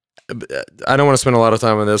 No. I don't want to spend a lot of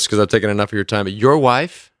time on this because I've taken enough of your time. But your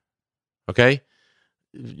wife, okay?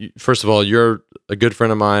 First of all, you're a good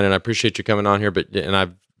friend of mine, and I appreciate you coming on here. And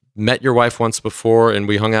I've met your wife once before, and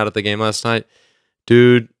we hung out at the game last night.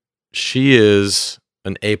 Dude, she is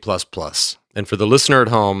an A++. And for the listener at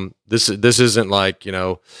home, this isn't like,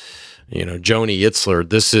 Joni Itzler.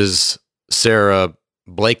 This is Sarah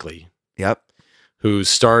Blakely. Yep. Who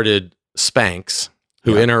started Spanx,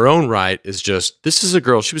 who Yep. in her own right is just, this is a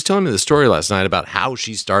girl. She was telling me the story last night about how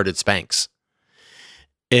she started Spanx.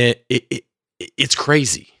 It's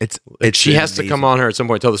crazy. She has to come on here at some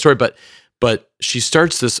point and tell the story, but she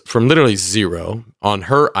starts this from literally zero on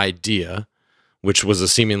her idea, which was a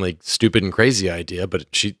seemingly stupid and crazy idea,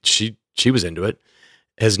 but she was into it,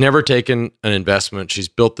 has never taken an investment. She's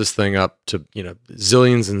built this thing up to,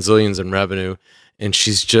 zillions and zillions in revenue. And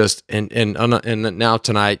she's just, and now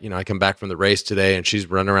tonight, I come back from the race today and she's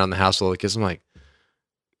running around the house with all the kids. I'm like,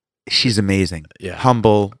 she's amazing. Yeah.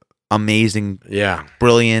 Humble, amazing. Yeah.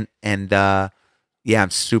 Brilliant. And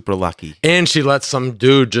I'm super lucky. And she lets some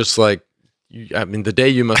dude just like, the day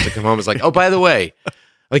you must have come home is like, oh, by the way,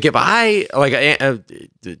 like if I,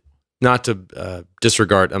 not to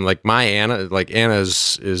disregard, I'm like, my Anna, like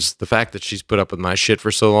Anna's is the fact that she's put up with my shit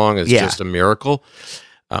for so long is just a miracle.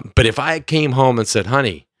 But if I came home and said,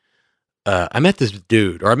 honey, I met this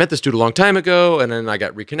dude a long time ago, and then I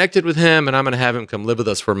got reconnected with him, and I'm going to have him come live with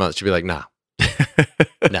us for a month. She'd be like, no,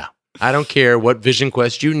 no, I don't care what Vision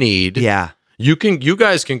Quest you need. Yeah. You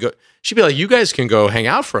guys can go. She'd be like, you guys can go hang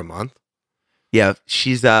out for a month. Yeah.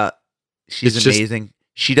 She's amazing.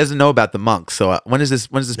 She doesn't know about the monks. So when is this?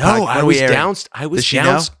 No, I was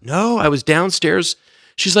downstairs.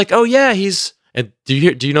 She's like, oh yeah, and do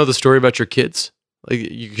you know the story about your kids? Like,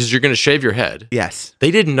 because you're going to shave your head. Yes.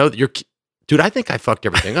 They didn't know that dude, I think I fucked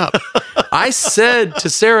everything up. I said to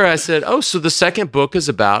Sarah, oh, so the second book is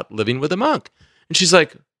about living with a monk. And she's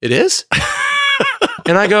like, it is?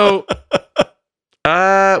 And I go,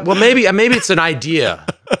 well, maybe it's an idea.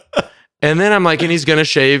 And then I'm like, and he's going to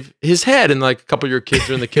shave his head. And like a couple of your kids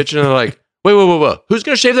are in the kitchen and they're like, wait, who's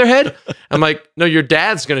going to shave their head? I'm like, no, your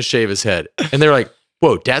dad's going to shave his head. And they're like,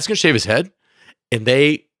 whoa, dad's going to shave his head? And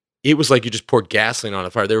it was like you just poured gasoline on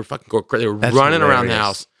a fire. They were fucking going crazy. They were running around the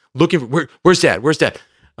house looking for, where's dad? Where's dad?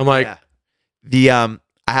 I'm like, I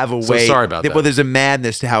have a way. So sorry about that. Well, there's a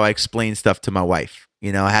madness to how I explain stuff to my wife.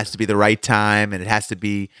 It has to be the right time, and it has to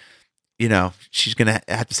be, she's going to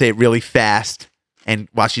have to say it really fast. And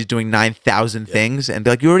while she's doing 9,000 things, and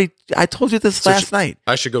be like, I told you this last night.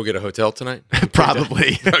 I should go get a hotel tonight.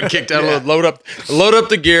 Probably. Kicked out, load up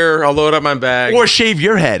the gear. I'll load up my bag. Or shave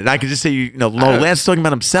your head. And I could just say, Lance talking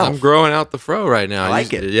about himself. I'm growing out the fro right now. I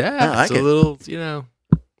like it. Yeah. I like it's a little,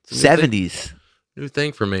 70s. New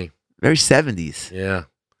thing for me. Very 70s. Yeah.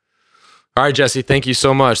 All right, Jesse, thank you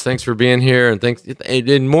so much. Thanks for being here.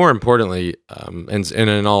 And more importantly, and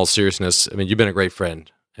in all seriousness, I mean, you've been a great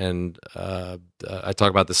friend. And I talk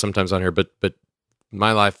about this sometimes on here, but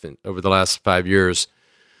my life over the last 5 years,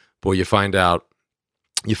 boy, you find out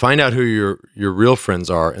who your real friends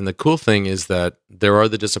are. And the cool thing is that there are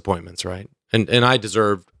the disappointments, right? And I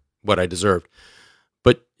deserved what I deserved.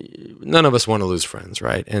 But none of us want to lose friends,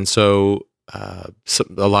 right? And so a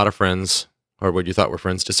lot of friends, or what you thought were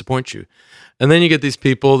friends, disappoint you. And then you get these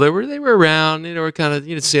people they were around, were kind of,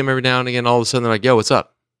 see them every now and again. All of a sudden they're like, yo, what's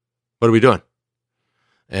up? What are we doing?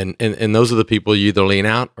 And those are the people you either lean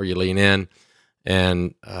out or you lean in.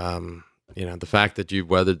 And, the fact that you've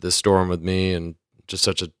weathered this storm with me and just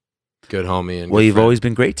such a good homie. And well, you've friend. always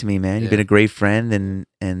been great to me, man. You've been a great friend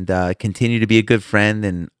and continue to be a good friend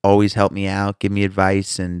and always help me out, give me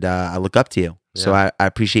advice. And I look up to you. Yeah. So I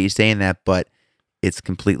appreciate you saying that, but it's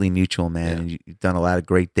completely mutual, man. Yeah. You've done a lot of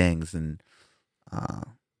great things. And, I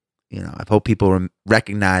hope people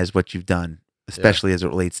recognize what you've done, especially as it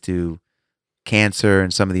relates to cancer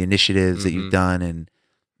and some of the initiatives that you've done. And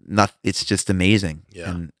it's just amazing.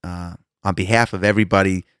 Yeah. And on behalf of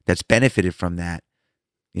everybody that's benefited from that,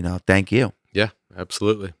 thank you. Yeah,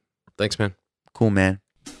 absolutely. Thanks, man. Cool, man.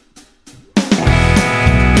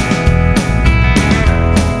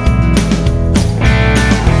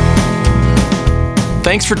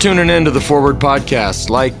 Thanks for tuning in to the Forward Podcast.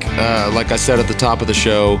 Like I said at the top of the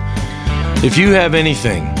show, if you have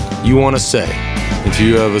anything you want to say, if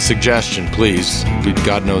you have a suggestion, please,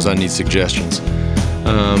 God knows I need suggestions,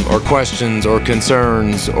 or questions or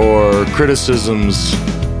concerns or criticisms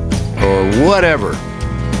or whatever,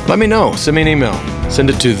 let me know. Send me an email. Send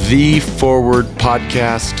it to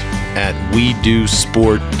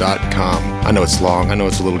theforwardpodcast@wedosport.com. I know it's long. I know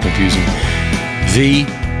it's a little confusing.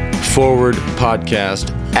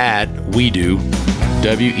 theforwardpodcast@wedo,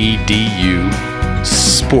 WEDU,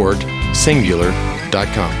 sport,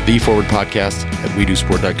 singular.com.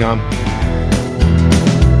 theforwardpodcast@wedosport.com.